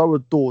that was so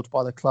adored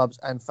by the clubs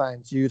and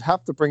fans, you'd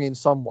have to bring in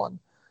someone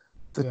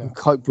that can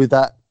cope with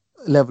that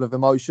level of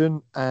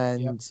emotion.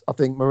 And I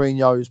think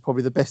Mourinho is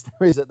probably the best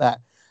there is at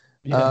that.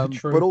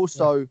 True. But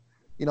also,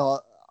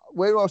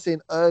 where I was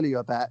saying earlier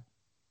about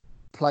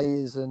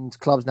players and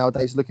clubs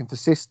nowadays looking for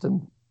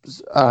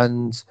systems,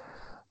 and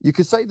you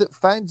could say that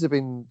fans have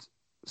been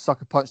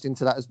sucker punched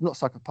into that, as not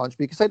sucker punched,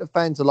 but you could say that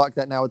fans are like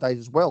that nowadays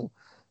as well.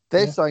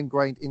 They're so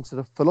ingrained into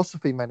the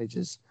philosophy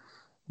managers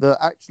that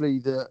actually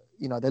they're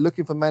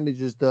looking for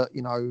managers that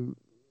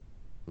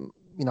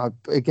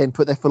again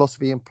put their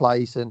philosophy in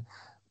place and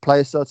play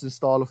a certain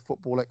style of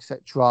football,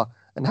 etc.,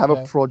 and have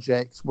a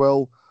project.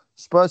 Well,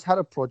 Spurs had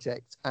a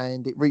project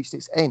and it reached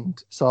its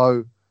end.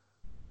 So,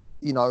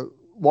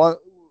 why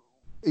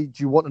do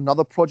you want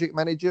another project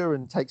manager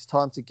and it takes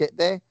time to get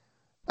there?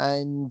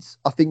 And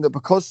I think that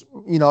because,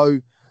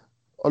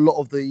 a lot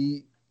of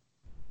the,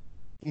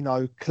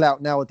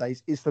 clout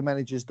nowadays is for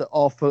managers that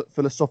are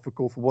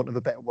philosophical, for want of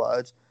a better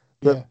word,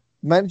 that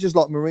managers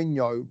like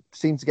Mourinho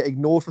seem to get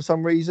ignored for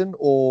some reason,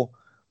 or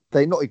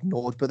they're not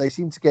ignored, but they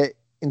seem to get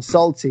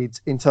insulted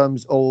in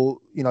terms of,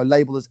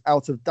 labeled as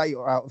out of date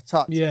or out of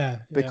touch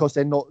because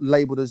they're not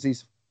labeled as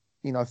these,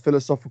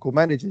 philosophical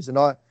managers. And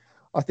I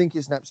think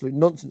it's an absolute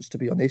nonsense, to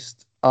be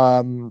honest.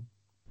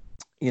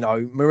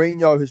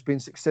 Mourinho has been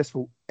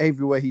successful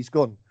everywhere he's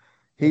gone.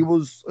 He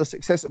was a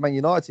success at Man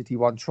United. He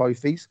won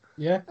trophies.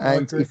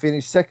 And he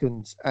finished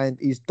second. And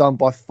he's done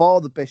by far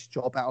the best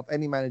job out of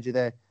any manager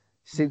there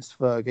since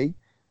Fergie.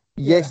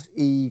 Yes,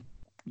 it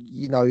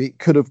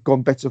could have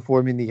gone better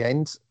for him in the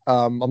end.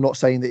 I'm not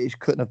saying that he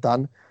couldn't have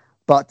done.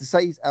 But to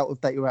say he's out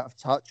of date or out of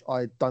touch,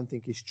 I don't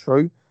think is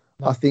true.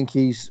 No. I think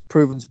he's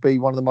proven to be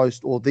one of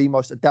the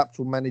most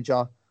adaptable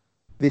manager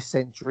this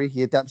century.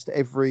 He adapts to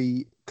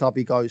every club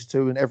he goes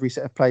to and every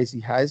set of players he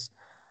has.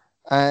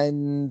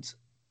 And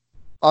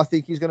I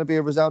think he's going to be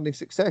a resounding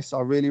success.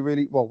 I really,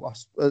 really,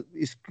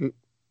 it's going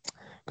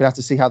to have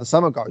to see how the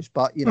summer goes.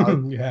 But,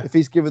 if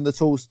he's given the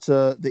tools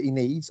that he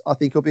needs, I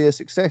think he'll be a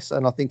success.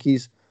 And I think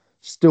he's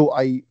still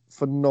a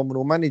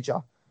phenomenal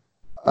manager.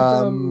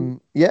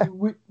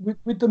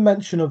 With the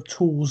mention of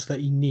tools that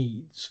he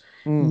needs,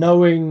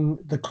 knowing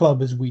the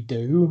club as we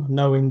do,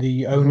 knowing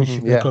the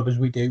ownership of the club as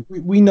we do,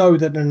 we know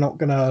that they're not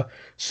going to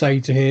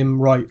say to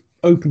him, right,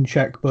 open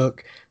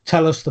checkbook,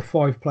 tell us the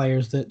 5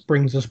 players that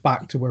brings us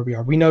back to where we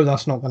are. We know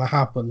that's not going to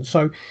happen.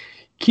 So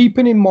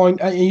keeping in mind,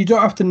 and you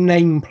don't have to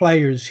name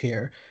players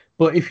here,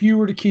 but if you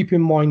were to keep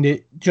in mind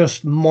it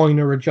just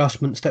minor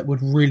adjustments that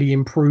would really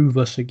improve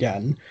us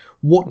again,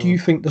 what do you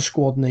think the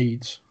squad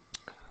needs?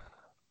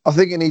 I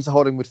think it needs a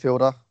holding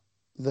midfielder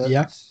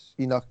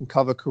that can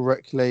cover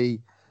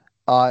correctly.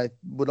 I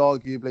would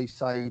arguably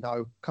say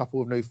a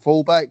couple of new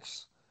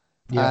fullbacks,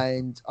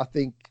 and I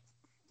think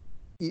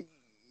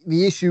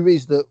the issue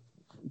is that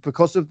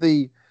because of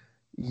the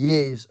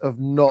years of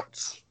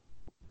not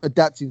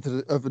adapting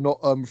of not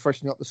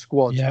freshening up the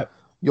squad,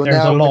 you're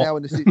now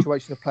in a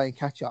situation of playing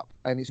catch up,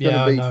 and it's going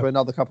to be for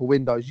another couple of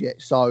windows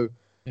yet. So,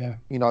 you're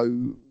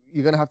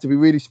going to have to be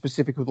really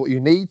specific with what you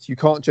need. You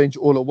can't change it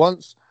all at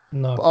once.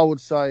 No. But I would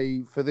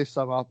say for this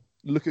summer,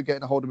 look at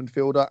getting a holding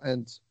midfielder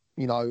and,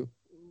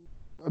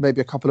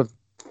 maybe a couple of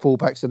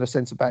fullbacks and a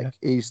centre back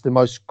is the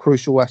most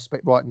crucial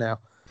aspect right now.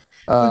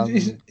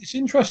 It's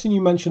interesting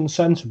you mentioned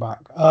centre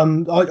back.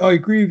 I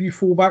agree with you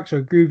fullbacks. I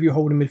agree with you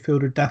holding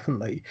midfielder,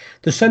 definitely.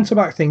 The centre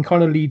back thing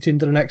kind of leads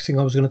into the next thing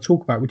I was going to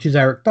talk about, which is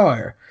Eric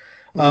Dyer.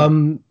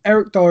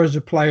 Eric Dyer is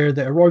a player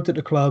that arrived at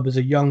the club as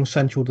a young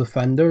central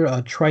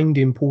defender, trained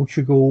in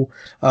Portugal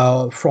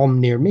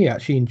from near me,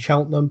 actually, in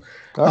Cheltenham.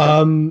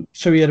 Okay.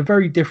 So he had a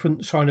very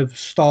different kind of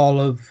style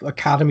of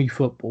academy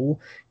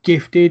football.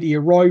 Gifted, he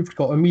arrived,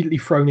 got immediately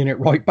thrown in at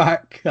right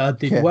back,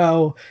 did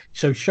well,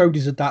 so showed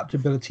his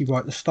adaptability right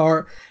at the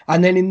start.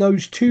 And then in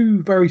those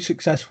 2 very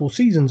successful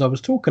seasons I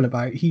was talking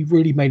about, he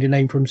really made a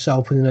name for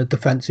himself in a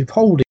defensive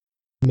holding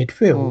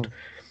midfield.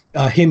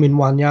 Him and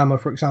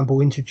Wanyama, for example,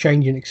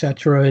 interchanging,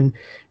 etc., and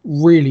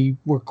really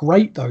were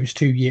great those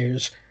 2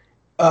 years.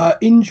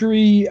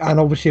 Injury and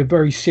obviously a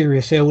very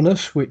serious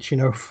illness, which,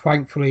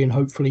 thankfully and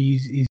hopefully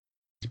he's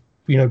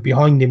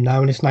behind him now,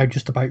 and it's now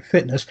just about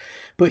fitness.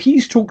 But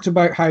he's talked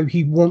about how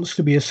he wants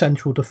to be a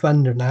central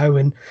defender now,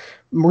 and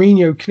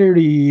Mourinho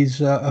clearly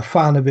is a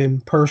fan of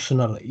him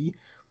personally.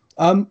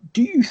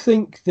 Do you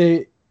think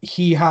that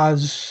he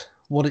has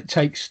what it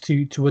takes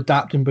to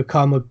adapt and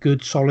become a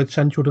good, solid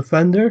central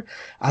defender?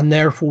 And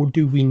therefore,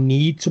 do we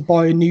need to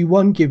buy a new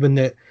one, given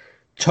that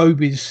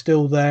Toby's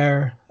still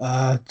there,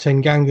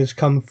 Tenganga's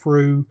come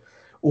through?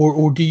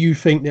 Or do you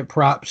think that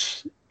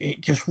perhaps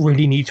it just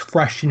really needs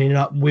freshening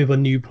up with a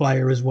new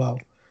player as well?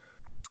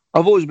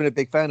 I've always been a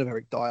big fan of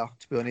Eric Dyer,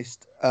 to be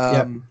honest.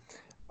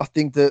 I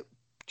think that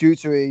due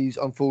to his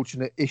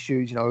unfortunate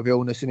issues, of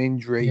illness and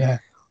injury,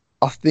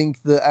 I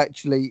think that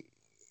actually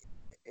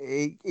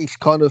it's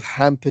kind of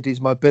hampered his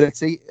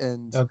mobility.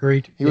 And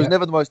agreed. He was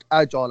never the most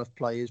agile of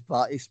players,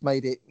 but it's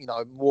made it,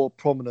 more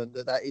prominent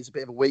that is a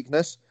bit of a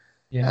weakness.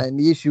 Yeah. And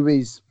the issue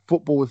is,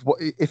 football is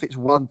if it's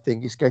one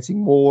thing, it's getting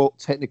more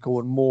technical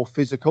and more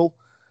physical.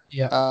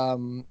 Yeah.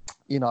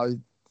 You know,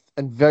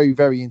 and very,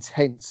 very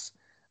intense.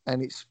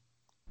 And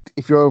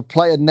if you're a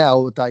player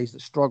nowadays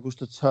that struggles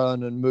to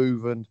turn and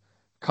move and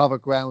cover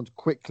ground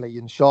quickly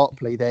and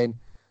sharply, then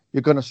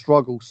you're going to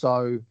struggle.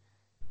 So,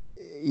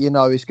 you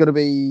know, it's going to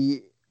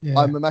be. Yeah.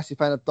 I'm a massive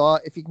fan of Dier.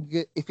 If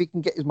he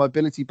can get his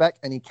mobility back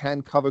and he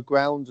can cover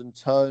ground and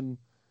turn,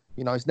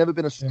 you know, it's never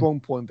been a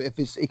strong point. But if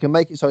he can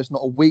make it so it's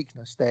not a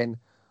weakness, then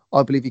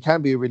I believe he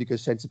can be a really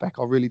good centre back.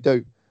 I really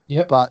do.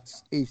 Yeah. But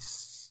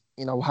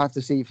we'll have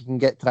to see if he can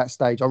get to that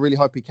stage. I really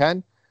hope he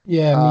can.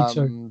 Yeah, me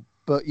too.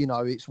 But you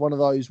know, it's one of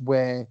those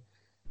where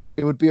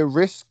it would be a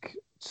risk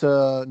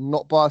to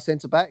not buy a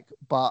centre back.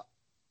 But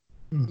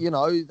you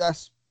know,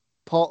 that's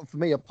part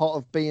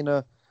of being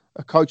a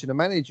coach and a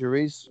manager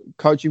is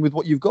coaching with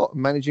what you've got,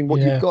 managing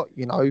what you've got.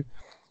 You know,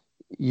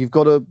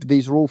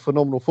 these are all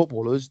phenomenal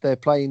footballers. They're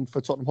playing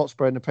for Tottenham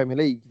Hotspur in the Premier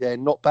League. They're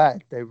not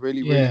bad. They're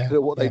really, really good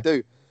at what they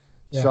do.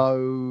 Yeah.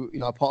 So, you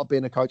know, part of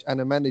being a coach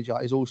and a manager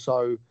is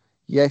also,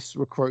 yes,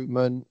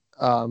 recruitment,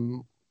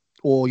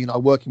 or, you know,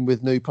 working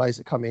with new players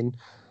that come in,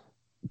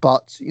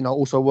 but, you know,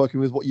 also working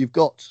with what you've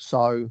got.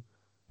 So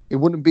it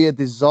wouldn't be a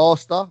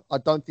disaster. I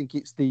don't think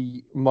it's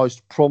the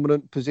most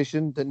prominent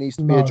position that needs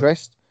to be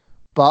addressed.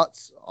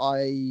 But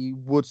I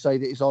would say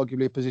that it's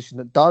arguably a position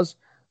that does.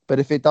 But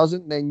if it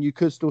doesn't, then you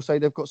could still say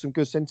they've got some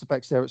good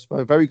centre-backs there at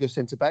Spurs, very good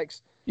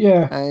centre-backs.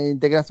 Yeah. And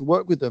they're going to have to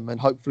work with them.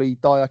 And hopefully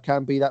Dier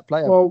can be that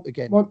player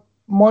again.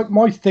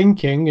 My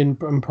thinking, and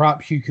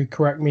perhaps you could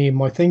correct me in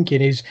my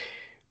thinking, is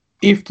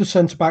if the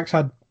centre-backs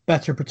had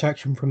better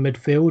protection from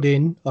midfield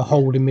in a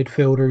holding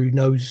midfielder who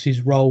knows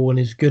his role and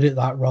is good at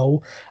that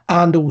role,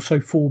 and also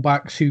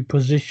fullbacks who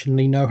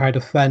positionally know how to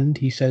defend,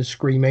 he says,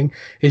 screaming,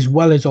 as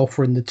well as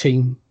offering the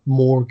team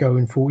more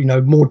going for, you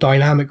know, more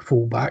dynamic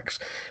fullbacks,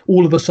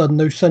 all of a sudden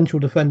those central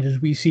defenders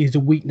we see as a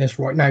weakness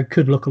right now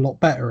could look a lot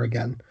better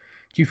again.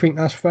 Do you think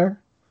that's fair?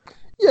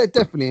 Yeah,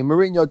 definitely. And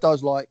Mourinho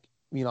does like,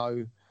 you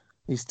know,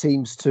 his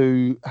teams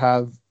to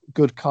have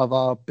good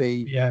cover,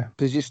 be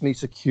positionally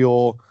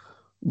secure,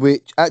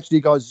 which actually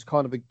goes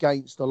kind of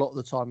against a lot of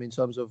the time in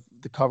terms of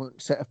the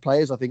current set of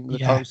players. I think the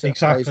current set of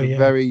players are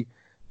very,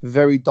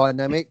 very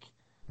dynamic,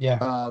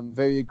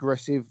 very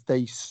aggressive.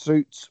 They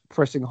suit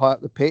pressing high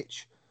up the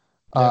pitch,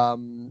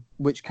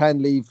 which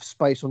can leave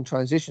space on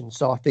transition.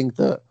 So I think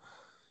that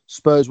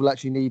Spurs will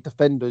actually need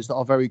defenders that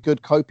are very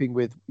good coping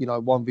with, you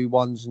know,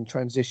 1v1s and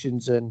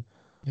transitions and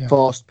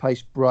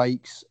fast-paced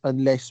breaks,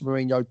 unless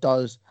Mourinho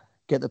does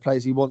get the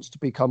players he wants to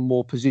become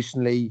more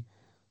positionally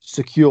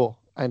secure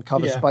and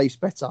cover space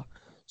better.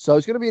 So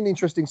it's going to be an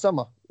interesting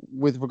summer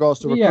with regards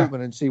to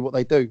recruitment and see what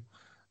they do.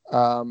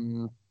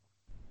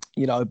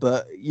 You know,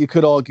 but you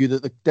could argue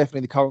that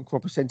definitely the current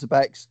crop of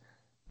centre-backs,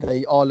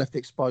 they are left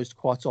exposed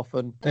quite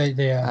often.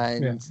 They are.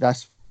 And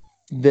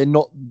they're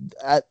not,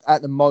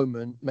 at the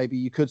moment, maybe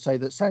you could say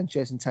that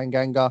Sanchez and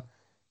Tanganga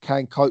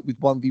can cope with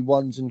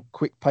 1v1s and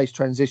quick pace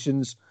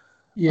transitions.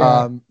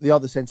 Yeah. The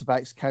other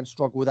centre-backs can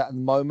struggle with that at the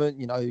moment.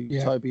 You know,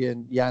 Toby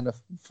and Jan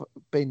have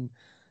been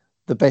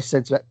the best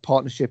centre-back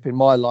partnership in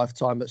my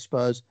lifetime at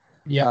Spurs.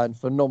 Yeah. And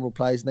phenomenal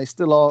players. And they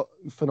still are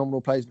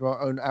phenomenal players in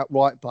their own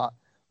outright, but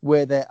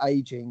where they're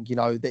aging, you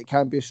know, it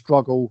can be a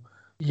struggle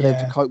for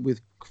them to cope with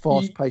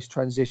fast-paced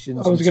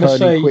transitions and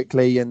turning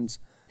quickly and,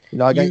 you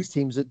know, against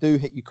teams that do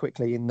hit you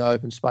quickly in the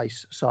open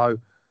space. So,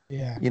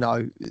 you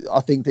know, I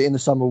think that in the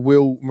summer,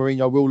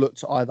 Mourinho will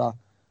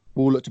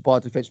look to buy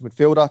a defensive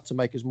midfielder to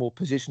make us more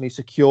positionally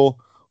secure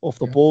off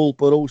the ball.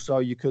 But also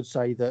you could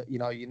say that, you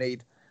know, you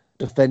need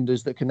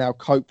defenders that can now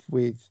cope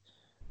with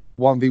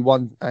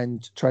 1v1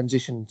 and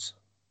transitions.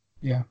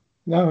 Yeah.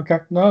 No, okay.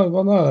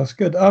 No, that's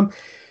good.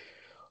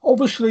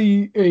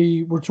 Obviously,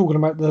 we're talking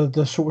about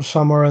the sort of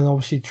summer and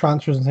obviously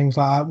transfers and things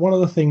like that. One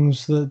of the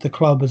things that the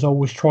club has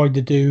always tried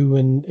to do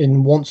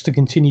and wants to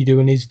continue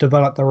doing is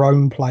develop their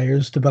own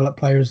players, develop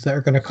players that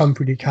are going to come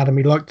through the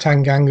academy, like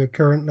Tanganga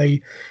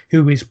currently,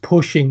 who is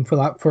pushing for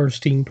that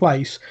first team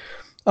place.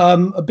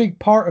 A big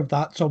part of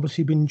that's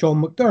obviously been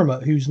John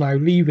McDermott, who's now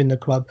leaving the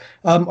club.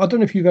 I don't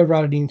know if you've ever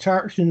had any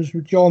interactions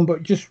with John,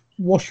 but just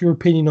what's your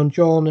opinion on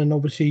John and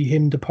obviously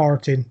him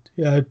departing?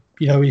 You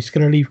know, he's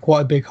going to leave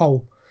quite a big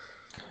hole.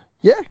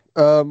 Yeah,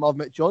 I've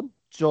met John.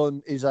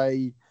 John is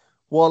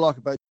what I like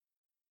about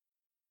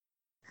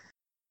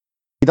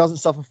he doesn't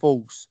suffer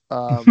fools.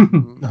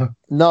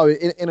 No,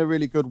 in a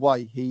really good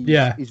way.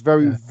 He's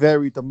very,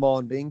 very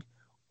demanding.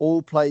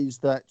 All players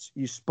that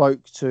you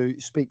speak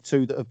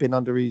to that have been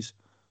under his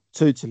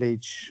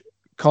tutelage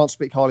can't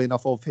speak highly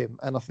enough of him.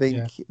 And I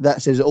think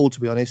that says it all, to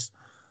be honest.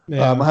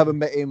 Yeah. I haven't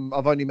met him.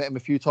 I've only met him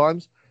a few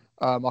times.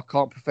 I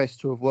can't profess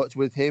to have worked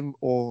with him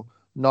or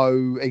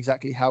know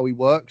exactly how he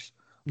works.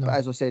 No. But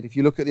as I said, if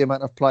you look at the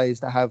amount of players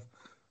that have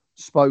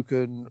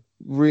spoken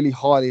really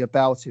highly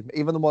about him,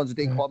 even the ones that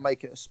didn't quite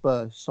make it at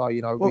Spurs. So,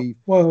 you know,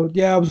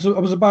 I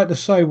was about to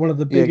say one of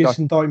the biggest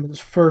indictments,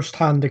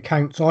 first-hand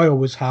accounts I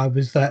always have,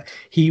 is that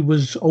he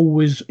was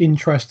always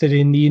interested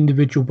in the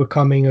individual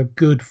becoming a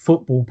good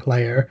football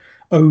player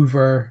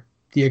over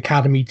the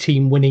academy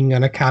team winning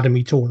an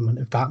academy tournament,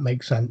 if that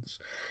makes sense.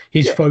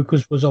 His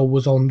focus was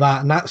always on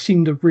that, and that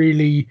seemed to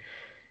really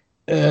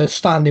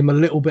stand him a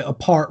little bit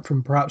apart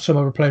from perhaps some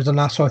other players, and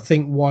that's I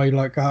think why.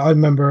 Like I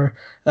remember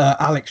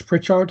Alex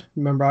Pritchard.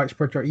 Remember Alex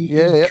Pritchard?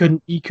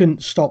 He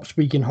couldn't stop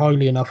speaking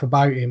highly enough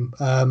about him.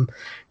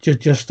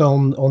 Just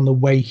on the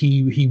way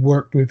he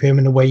worked with him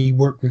and the way he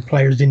worked with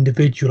players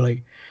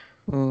individually.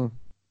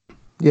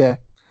 Yeah,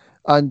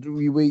 and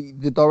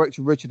the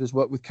director Richard has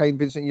worked with Kane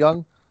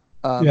Vincent-Young.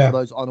 For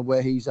those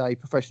unaware, he's a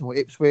professional at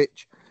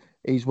Ipswich.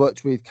 He's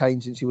worked with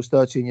Kane since he was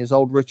 13 years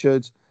old,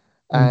 Richard.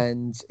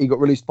 And he got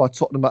released by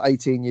Tottenham at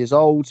 18 years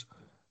old.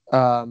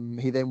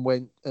 He then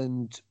went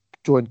and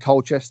joined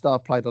Colchester,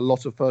 played a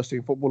lot of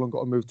first-team football and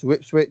got a move to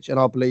Ipswich, and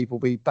I believe will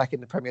be back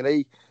in the Premier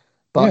League.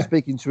 But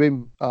speaking to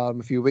him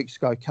a few weeks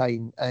ago,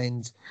 Kane,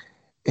 and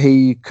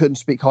he couldn't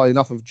speak highly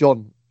enough of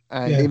John.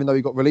 And even though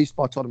he got released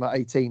by Tottenham at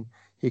 18,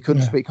 he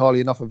couldn't speak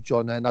highly enough of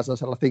John. And as I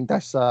said, I think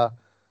that's a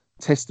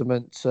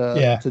testament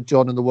to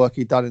John and the work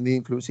he'd done and the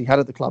influence he had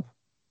at the club.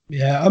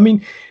 Yeah, I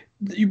mean,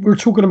 we're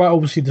talking about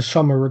obviously the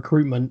summer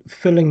recruitment.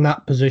 Filling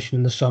that position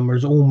in the summer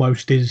is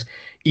almost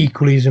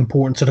equally as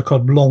important to the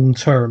club long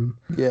term.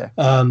 Yeah.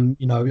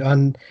 You know,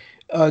 and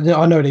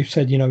I know they've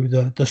said, you know,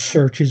 the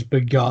search has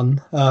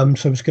begun.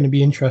 So it's going to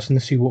be interesting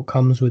to see what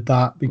comes with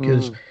that,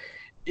 because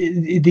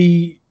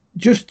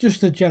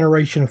just the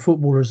generation of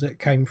footballers that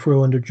came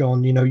through under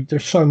John, you know,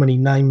 there's so many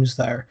names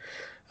there.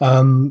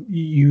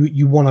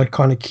 You want to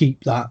kind of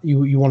keep that.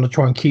 You want to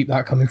try and keep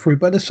that coming through,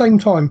 but at the same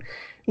time,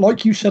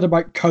 like you said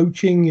about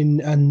coaching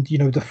and you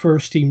know, the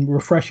first team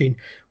refreshing,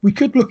 we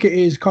could look at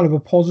it as kind of a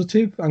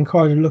positive and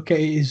kind of look at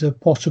it as a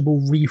possible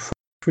refresh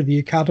for the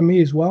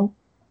academy as well,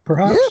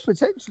 perhaps. Yeah,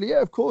 potentially.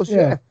 Yeah, of course.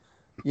 Yeah.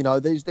 You know,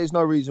 there's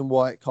no reason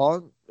why it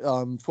can't.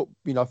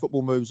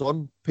 Football moves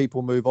on,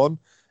 people move on,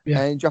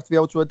 and you have to be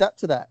able to adapt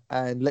to that.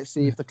 And let's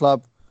see if the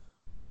club,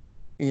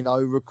 you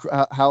know,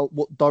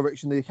 what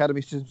direction the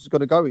academy system is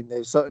going to go in.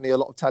 There's certainly a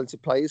lot of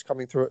talented players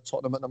coming through at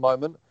Tottenham at the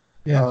moment,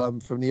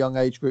 from the young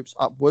age groups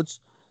upwards.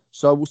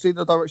 So we'll see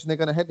the direction they're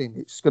going to head in.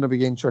 It's going to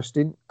be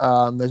interesting.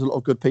 There's a lot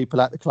of good people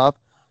at the club.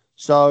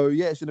 So,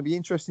 yeah, it's going to be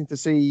interesting to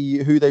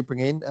see who they bring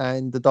in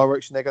and the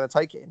direction they're going to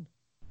take it in.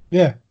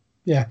 Yeah.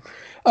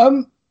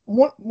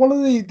 One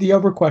of the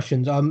other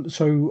questions,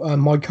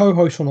 my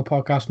co-host on the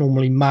podcast,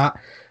 normally Matt,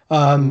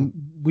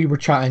 we were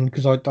chatting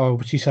because I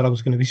obviously said I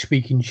was going to be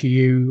speaking to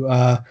you,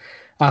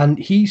 and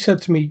he said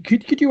to me,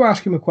 could you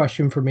ask him a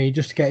question for me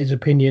just to get his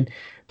opinion?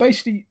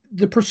 Basically,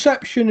 the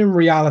perception and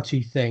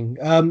reality thing.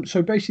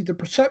 So basically, the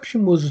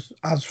perception was,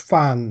 as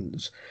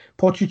fans,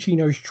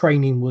 Pochettino's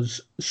training was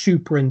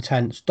super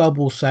intense,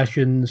 double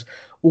sessions.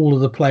 All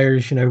of the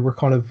players, you know, were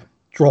kind of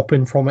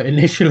dropping from it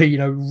initially, you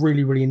know,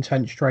 really, really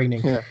intense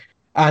training. Yeah.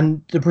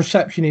 And the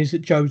perception is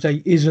that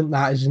Jose isn't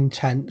that as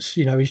intense.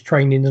 You know, his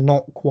training is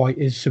not quite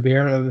as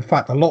severe. In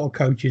fact, a lot of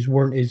coaches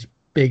weren't as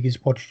big as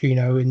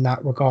Pochettino in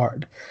that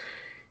regard.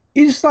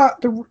 Is that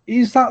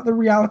the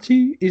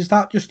reality? Is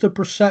that just a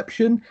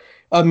perception?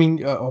 I mean,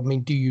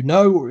 do you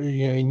know,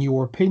 in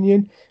your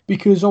opinion?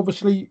 Because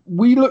obviously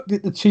we looked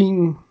at the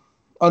team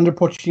under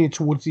Pochettino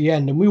towards the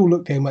end, and we all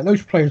looked at him like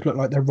those players look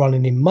like they're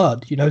running in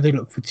mud. You know, they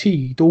look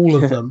fatigued, all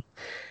of them.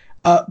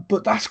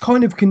 But that's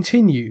kind of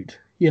continued.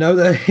 You know,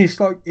 it's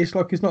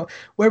not,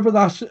 whether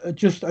that's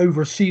just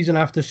over season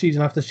after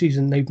season after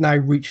season, they've now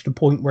reached a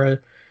point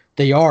where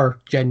they are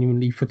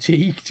genuinely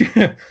fatigued,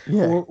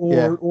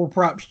 or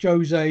perhaps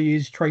Jose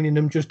is training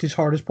them just as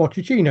hard as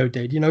Pochettino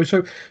did. You know,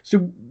 so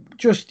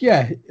just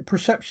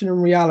perception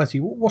and reality.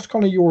 What's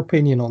kind of your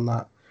opinion on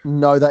that?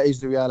 No, that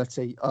is the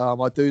reality.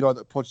 I do know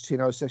that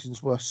Pochettino's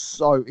sessions were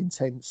so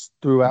intense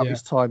throughout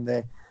his time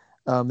there.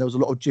 There was a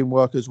lot of gym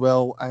work as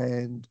well,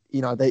 and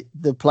you know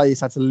the players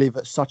had to live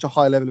at such a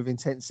high level of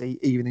intensity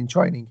even in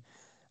training.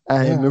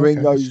 And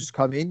Mourinho's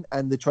come in,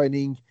 and the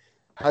training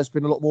has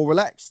been a lot more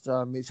relaxed.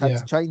 It's had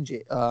to change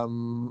it.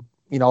 You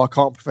know, I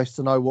can't profess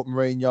to know what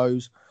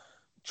Mourinho's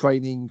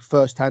training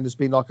firsthand has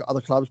been like at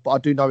other clubs, but I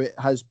do know it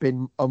has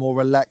been a more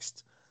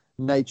relaxed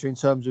nature in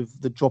terms of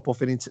the drop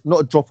off not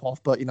a drop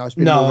off, but you know, it's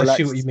been more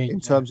relaxed in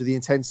terms of the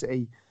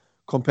intensity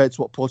compared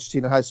to what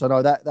Pochettino has. So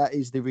no, that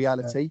is the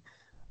reality.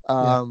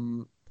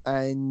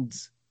 And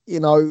you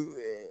know,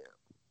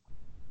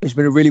 it's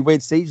been a really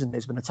weird season.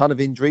 There's been a ton of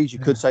injuries. You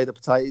could say the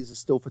potatoes are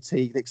still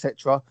fatigued,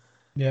 etc.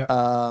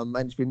 And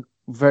it's been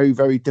very,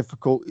 very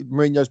difficult.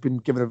 Mourinho's been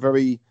given a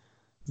very,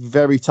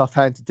 very tough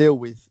hand to deal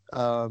with.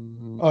 I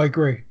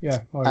agree.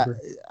 Yeah, I agree.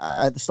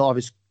 At the start of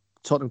his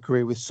Tottenham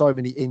career, with so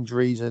many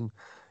injuries and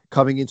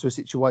coming into a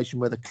situation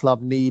where the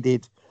club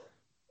needed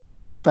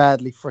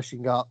badly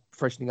freshening up.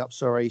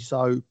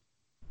 So,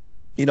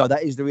 you know,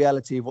 that is the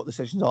reality of what the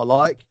sessions are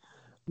like.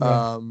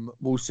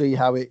 We'll see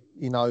how it,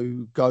 you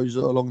know, goes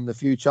along in the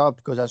future,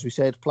 because as we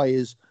said,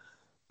 players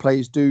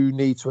do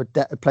need to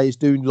adapt. Players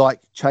do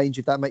like change,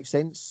 if that makes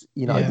sense.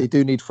 You know, they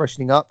do need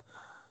freshening up.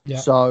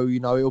 So,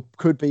 you know, it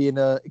could be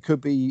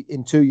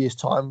in 2 years'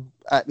 time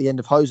at the end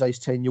of Jose's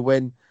tenure,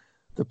 when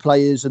the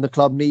players and the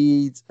club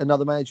need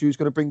another manager who's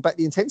going to bring back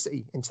the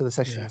intensity into the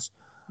sessions.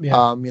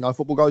 Yeah.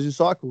 Football goes in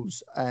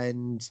cycles,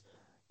 and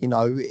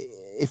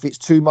if it's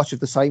too much of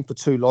the same for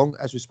too long,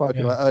 as we spoke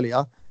about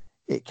earlier,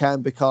 it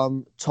can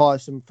become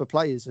tiresome for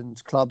players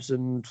and clubs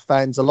and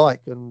fans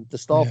alike, and the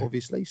staff,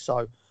 obviously.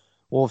 So,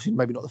 well, obviously,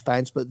 maybe not the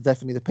fans, but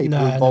definitely the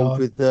people involved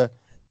with the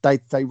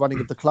day-to-day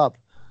running of the club.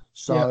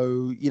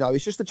 So,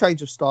 it's just a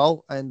change of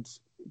style, and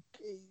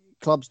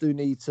clubs do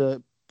need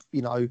to,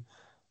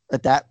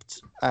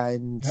 adapt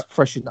and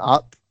freshen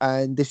up.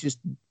 And this is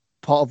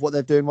part of what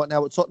they're doing right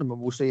now at Tottenham,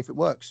 and we'll see if it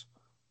works.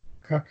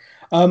 Okay.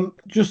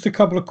 Just a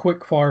couple of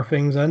quick fire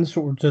things then,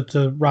 sort of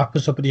to wrap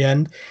us up at the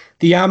end.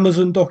 The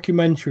Amazon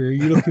documentary, are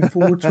you looking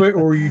forward to it,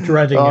 or are you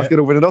dreading it? It's going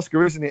to win an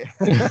Oscar, isn't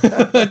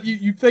it?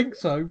 you think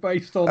so,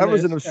 based on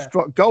Amazon have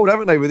struck gold,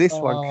 haven't they, with this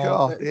one?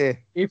 God,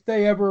 If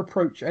they ever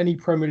approach any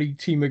Premier League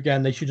team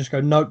again, they should just go,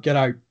 no, get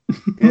out.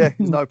 There's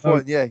no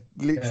point.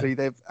 Literally,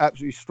 they've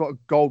absolutely struck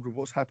gold with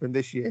what's happened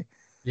this year.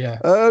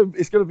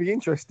 It's going to be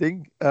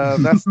interesting.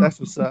 That's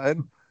for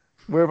certain.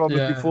 Whether I'm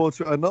looking forward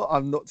to it or not,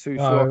 I'm not too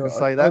sure I can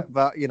say that,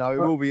 but it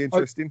will be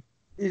interesting.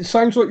 It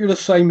sounds like you're the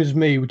same as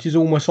me, which is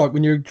almost like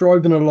when you're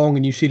driving along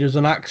and you see there's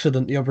an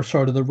accident the other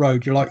side of the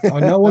road. You're like, I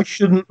know I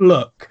shouldn't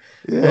look,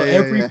 but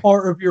every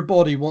part of your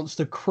body wants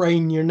to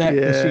crane your neck.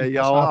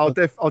 I'll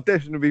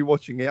definitely be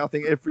watching it. I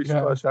think every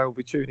Spurs fan will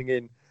be tuning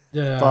in.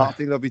 But I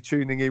think they'll be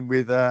tuning in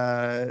with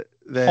their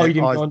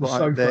hiding eyes behind the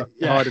sofa.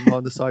 Hiding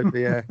behind the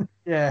sofa.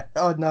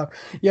 I know.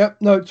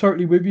 No,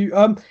 totally with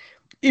you.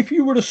 If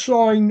you were to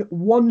sign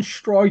one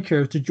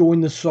striker to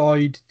join the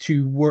side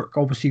to work,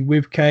 obviously,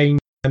 with Kane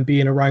and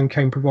being around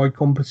Kane, provide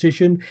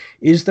competition,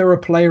 is there a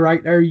player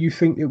out there you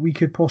think that we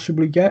could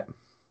possibly get?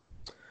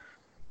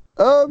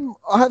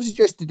 I have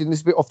suggested in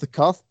this bit off the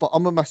cuff, but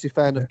I'm a massive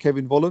fan of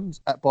Kevin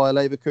Volland at Bayer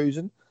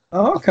Leverkusen.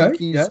 Oh,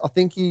 okay. I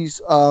think he's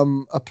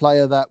a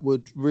player that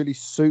would really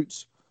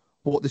suit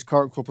what this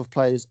current crop of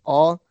players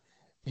are.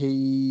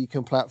 He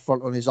can play up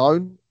front on his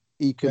own.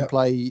 He can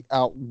play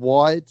out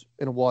wide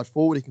in a wide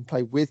forward. He can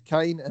play with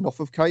Kane and off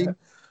of Kane.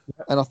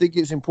 And I think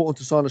it's important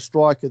to sign a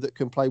striker that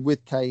can play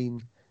with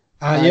Kane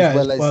as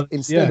well as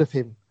instead of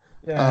him.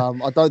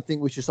 I don't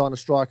think we should sign a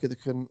striker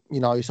that can,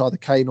 it's either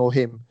Kane or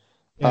him.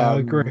 I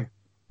agree.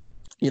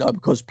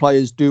 Because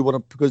players do want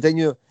to, because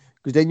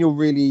then you're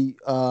really,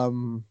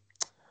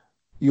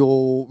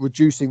 you're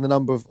reducing the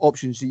number of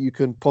options that you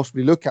can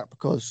possibly look at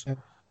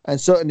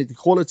and certainly the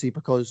quality,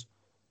 because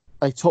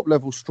a top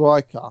level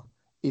striker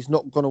is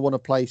not going to want to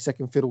play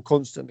second fiddle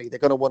constantly. They're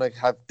going to want to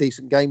have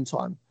decent game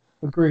time.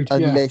 Agreed.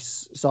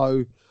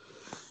 So,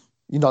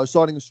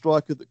 signing a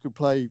striker that could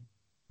play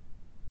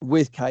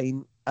with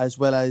Kane as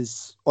well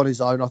as on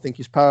his own, I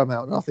think is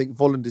paramount. And I think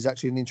Volland is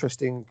actually an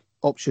interesting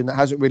option that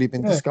hasn't really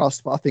been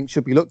discussed, but I think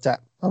should be looked at.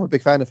 I'm a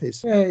big fan of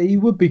his. Yeah, he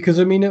would be, because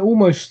it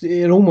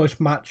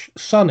almost matched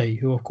Sonny,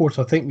 who of course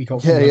I think we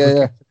got.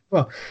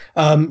 Well,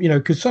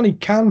 because Sonny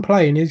can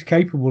play and is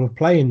capable of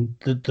playing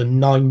the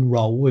 9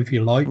 role, if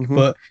you like,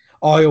 but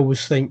I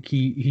always think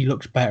he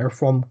looks better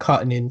from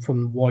cutting in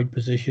from the wide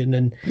position.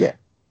 And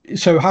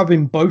so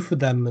having both of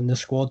them in the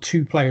squad,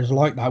 2 players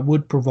like that,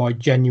 would provide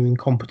genuine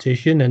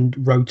competition and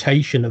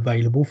rotation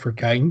available for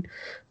Kane,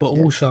 but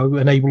also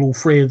enable all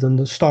 3 of them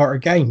to start a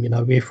game,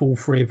 if all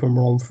 3 of them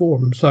are on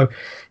form. So,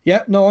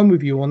 I'm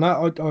with you on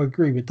that. I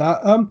agree with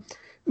that.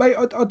 Mate,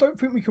 I don't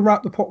think we can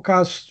wrap the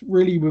podcast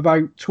really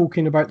without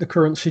talking about the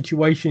current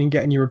situation and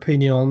getting your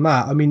opinion on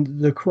that. I mean,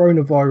 the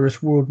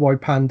coronavirus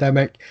worldwide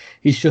pandemic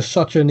is just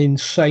such an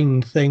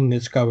insane thing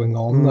that's going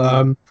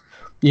on.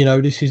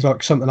 This is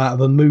like something out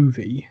of a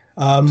movie.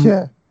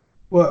 Well,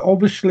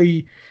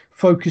 obviously,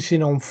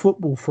 focusing on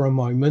football for a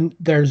moment,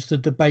 there's the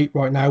debate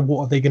right now,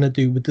 what are they going to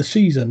do with the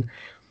season?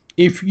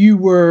 If you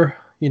were,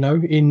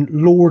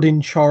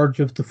 in charge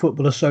of the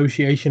Football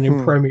Association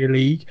in Premier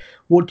League,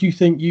 what do you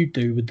think you'd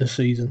do with the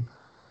season?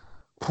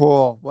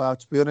 Well,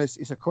 to be honest,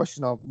 it's a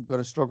question I'm going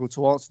to struggle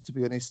to answer, to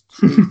be honest.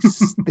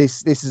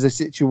 This is a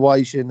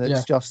situation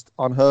that's just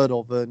unheard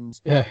of.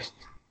 And,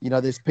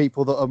 there's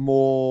people that are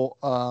more,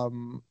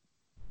 that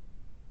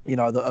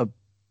are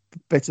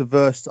better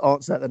versed to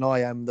answer that than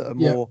I am, that are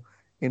more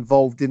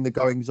involved in the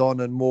goings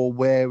on and more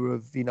aware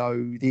of,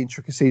 the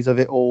intricacies of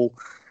it all.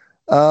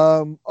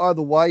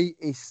 Either way,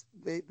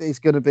 there's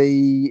going to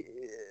be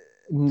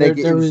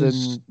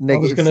negatives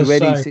to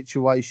any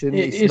situation.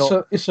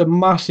 It's a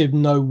massive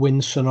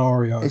no-win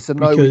scenario. It's a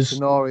no-win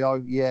scenario.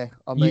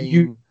 I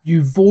mean,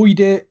 you void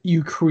it,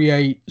 you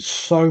create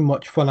so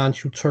much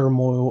financial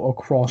turmoil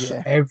across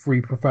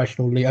every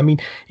professional league. I mean,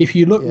 if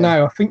you look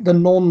now, I think the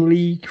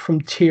non-league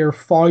from tier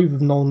 5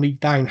 of non-league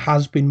down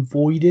has been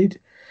voided.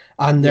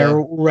 And they're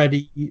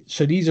already,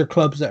 so these are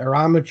clubs that are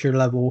amateur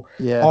level,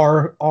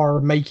 are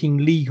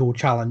making legal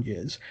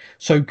challenges.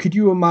 So could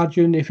you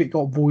imagine if it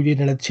got voided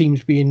and a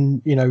team's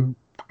being,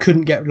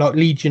 couldn't get, like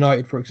Leeds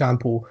United, for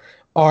example,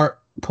 are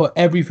put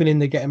everything in,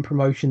 they're getting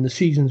promotion, the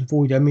season's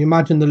voided. I mean,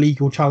 imagine the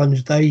legal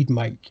challenge they'd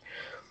make.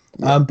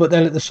 But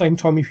then at the same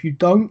time, if you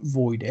don't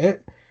void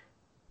it,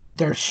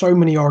 there's so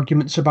many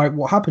arguments about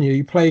what happened.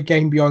 You play a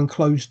game behind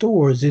closed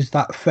doors. Is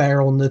that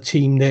fair on the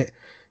team that,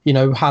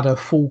 had a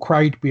full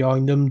crowd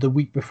behind them the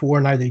week before,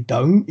 now they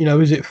don't.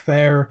 Is it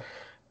fair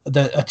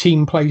that a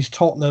team plays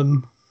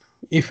Tottenham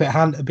if it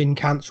hadn't have been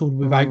cancelled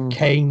without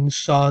Kane,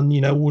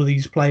 Son, all of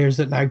these players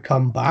that now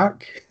come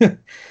back?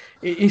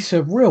 It's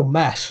a real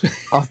mess.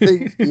 I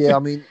think,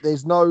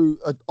 there's no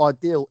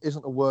ideal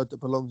isn't a word that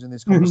belongs in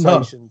this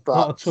conversation,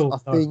 but I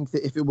think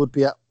that if it would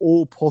be at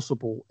all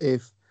possible,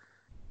 if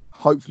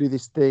hopefully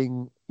this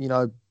thing,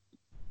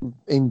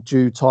 in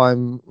due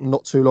time,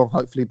 not too long,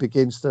 hopefully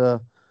begins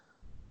to,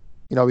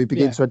 we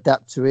begin to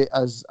adapt to it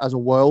as a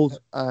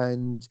world.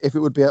 And if it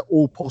would be at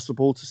all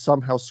possible to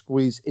somehow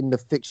squeeze in the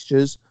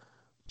fixtures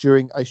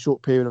during a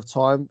short period of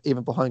time,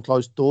 even behind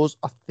closed doors,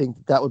 I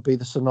think that would be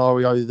the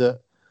scenario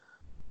that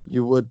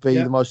you would be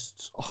the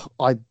most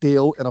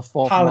ideal in a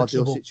far from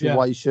ideal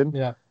situation.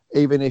 Yeah.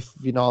 Even if,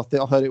 I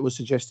heard it was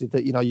suggested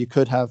that, you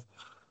could have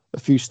a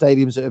few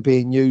stadiums that are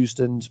being used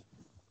and,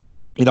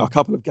 a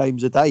couple of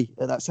games a day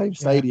at that same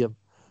stadium,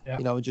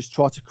 and just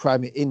try to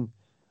cram it in.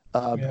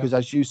 Because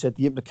as you said,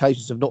 the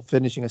implications of not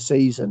finishing a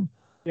season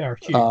are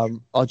huge.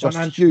 Are just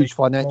huge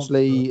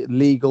financially,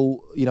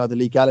 legal, the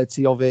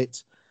legality of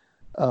it,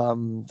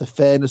 the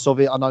fairness of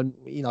it. I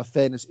know,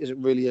 fairness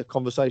isn't really a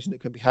conversation that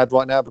can be had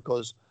right now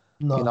because,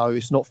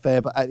 it's not fair,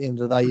 but at the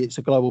end of the day, it's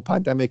a global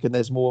pandemic and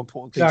there's more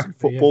important things in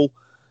football.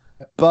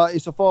 Yeah. But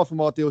it's a far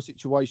from ideal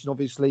situation.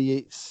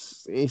 Obviously,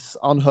 it's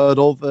unheard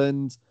of.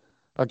 And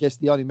I guess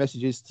the only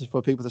message is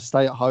for people to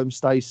stay at home,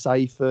 stay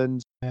safe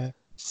and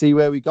see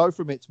where we go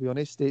from it, to be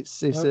honest.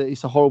 It's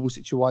a horrible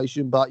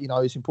situation, but,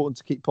 it's important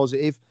to keep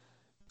positive.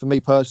 For me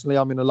personally,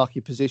 I'm in a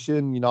lucky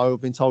position.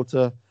 I've been told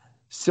to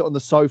sit on the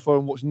sofa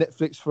and watch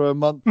Netflix for a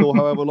month or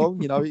however long.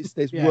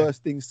 There's worse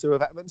things to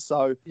have happened.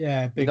 So,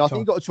 I think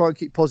you've got to try and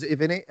keep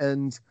positive in it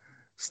and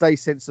stay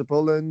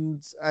sensible.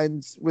 And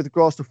with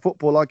regards to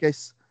football, I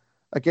guess,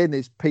 again,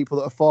 there's people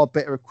that are far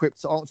better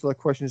equipped to answer the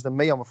questions than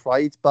me, I'm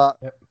afraid. But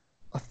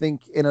I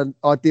think in an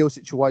ideal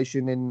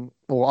situation,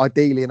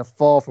 ideally in a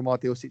far from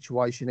ideal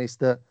situation, is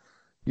that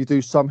you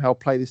do somehow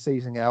play the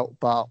season out,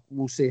 but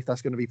we'll see if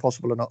that's going to be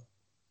possible or not.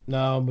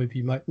 No, I'm with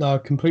you, mate. No, I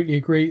completely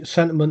agree.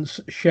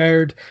 Sentiments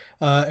shared.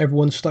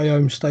 Everyone stay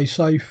home, stay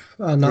safe,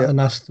 and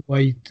that's the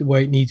way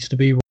it needs to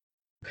be.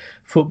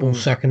 Football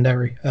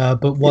secondary,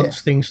 but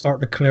once things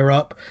start to clear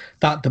up,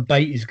 that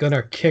debate is going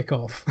to kick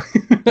off.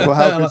 Well,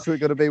 how good is it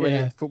going to be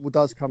when football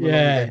does come along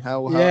again?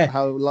 How we're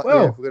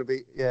going to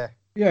be?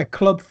 Yeah,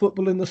 club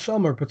football in the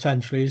summer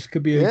potentially. This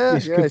could be.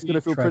 It's going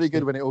to feel pretty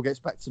good when it all gets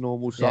back to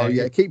normal.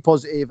 So keep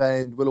positive,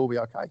 and we'll all be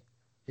okay.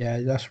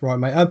 Yeah, that's right,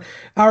 mate.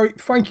 Harry,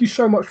 thank you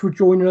so much for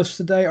joining us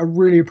today. I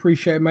really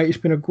appreciate it, mate. It's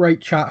been a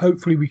great chat.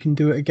 Hopefully we can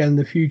do it again in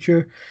the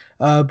future.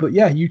 But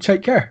yeah, you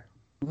take care.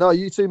 No,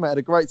 you too, mate. I had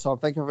a great time.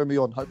 Thank you for having me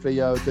on. Hopefully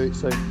we'll do it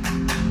soon.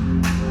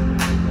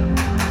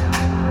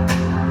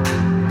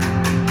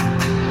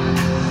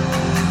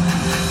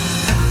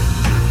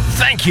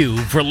 Thank you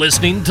for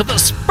listening to the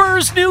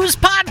Spurs News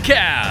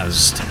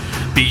Podcast.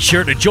 Be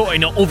sure to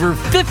join over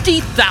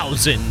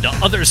 50,000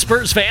 other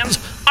Spurs fans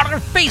on our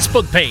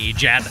Facebook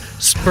page at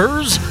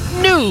Spurs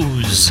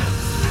News.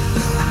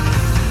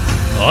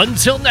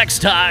 Until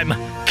next time,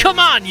 come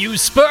on, you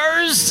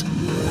Spurs!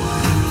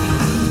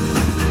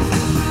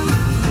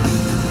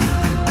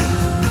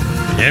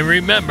 And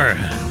remember,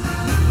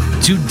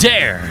 to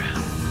dare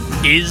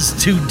is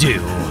to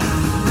do.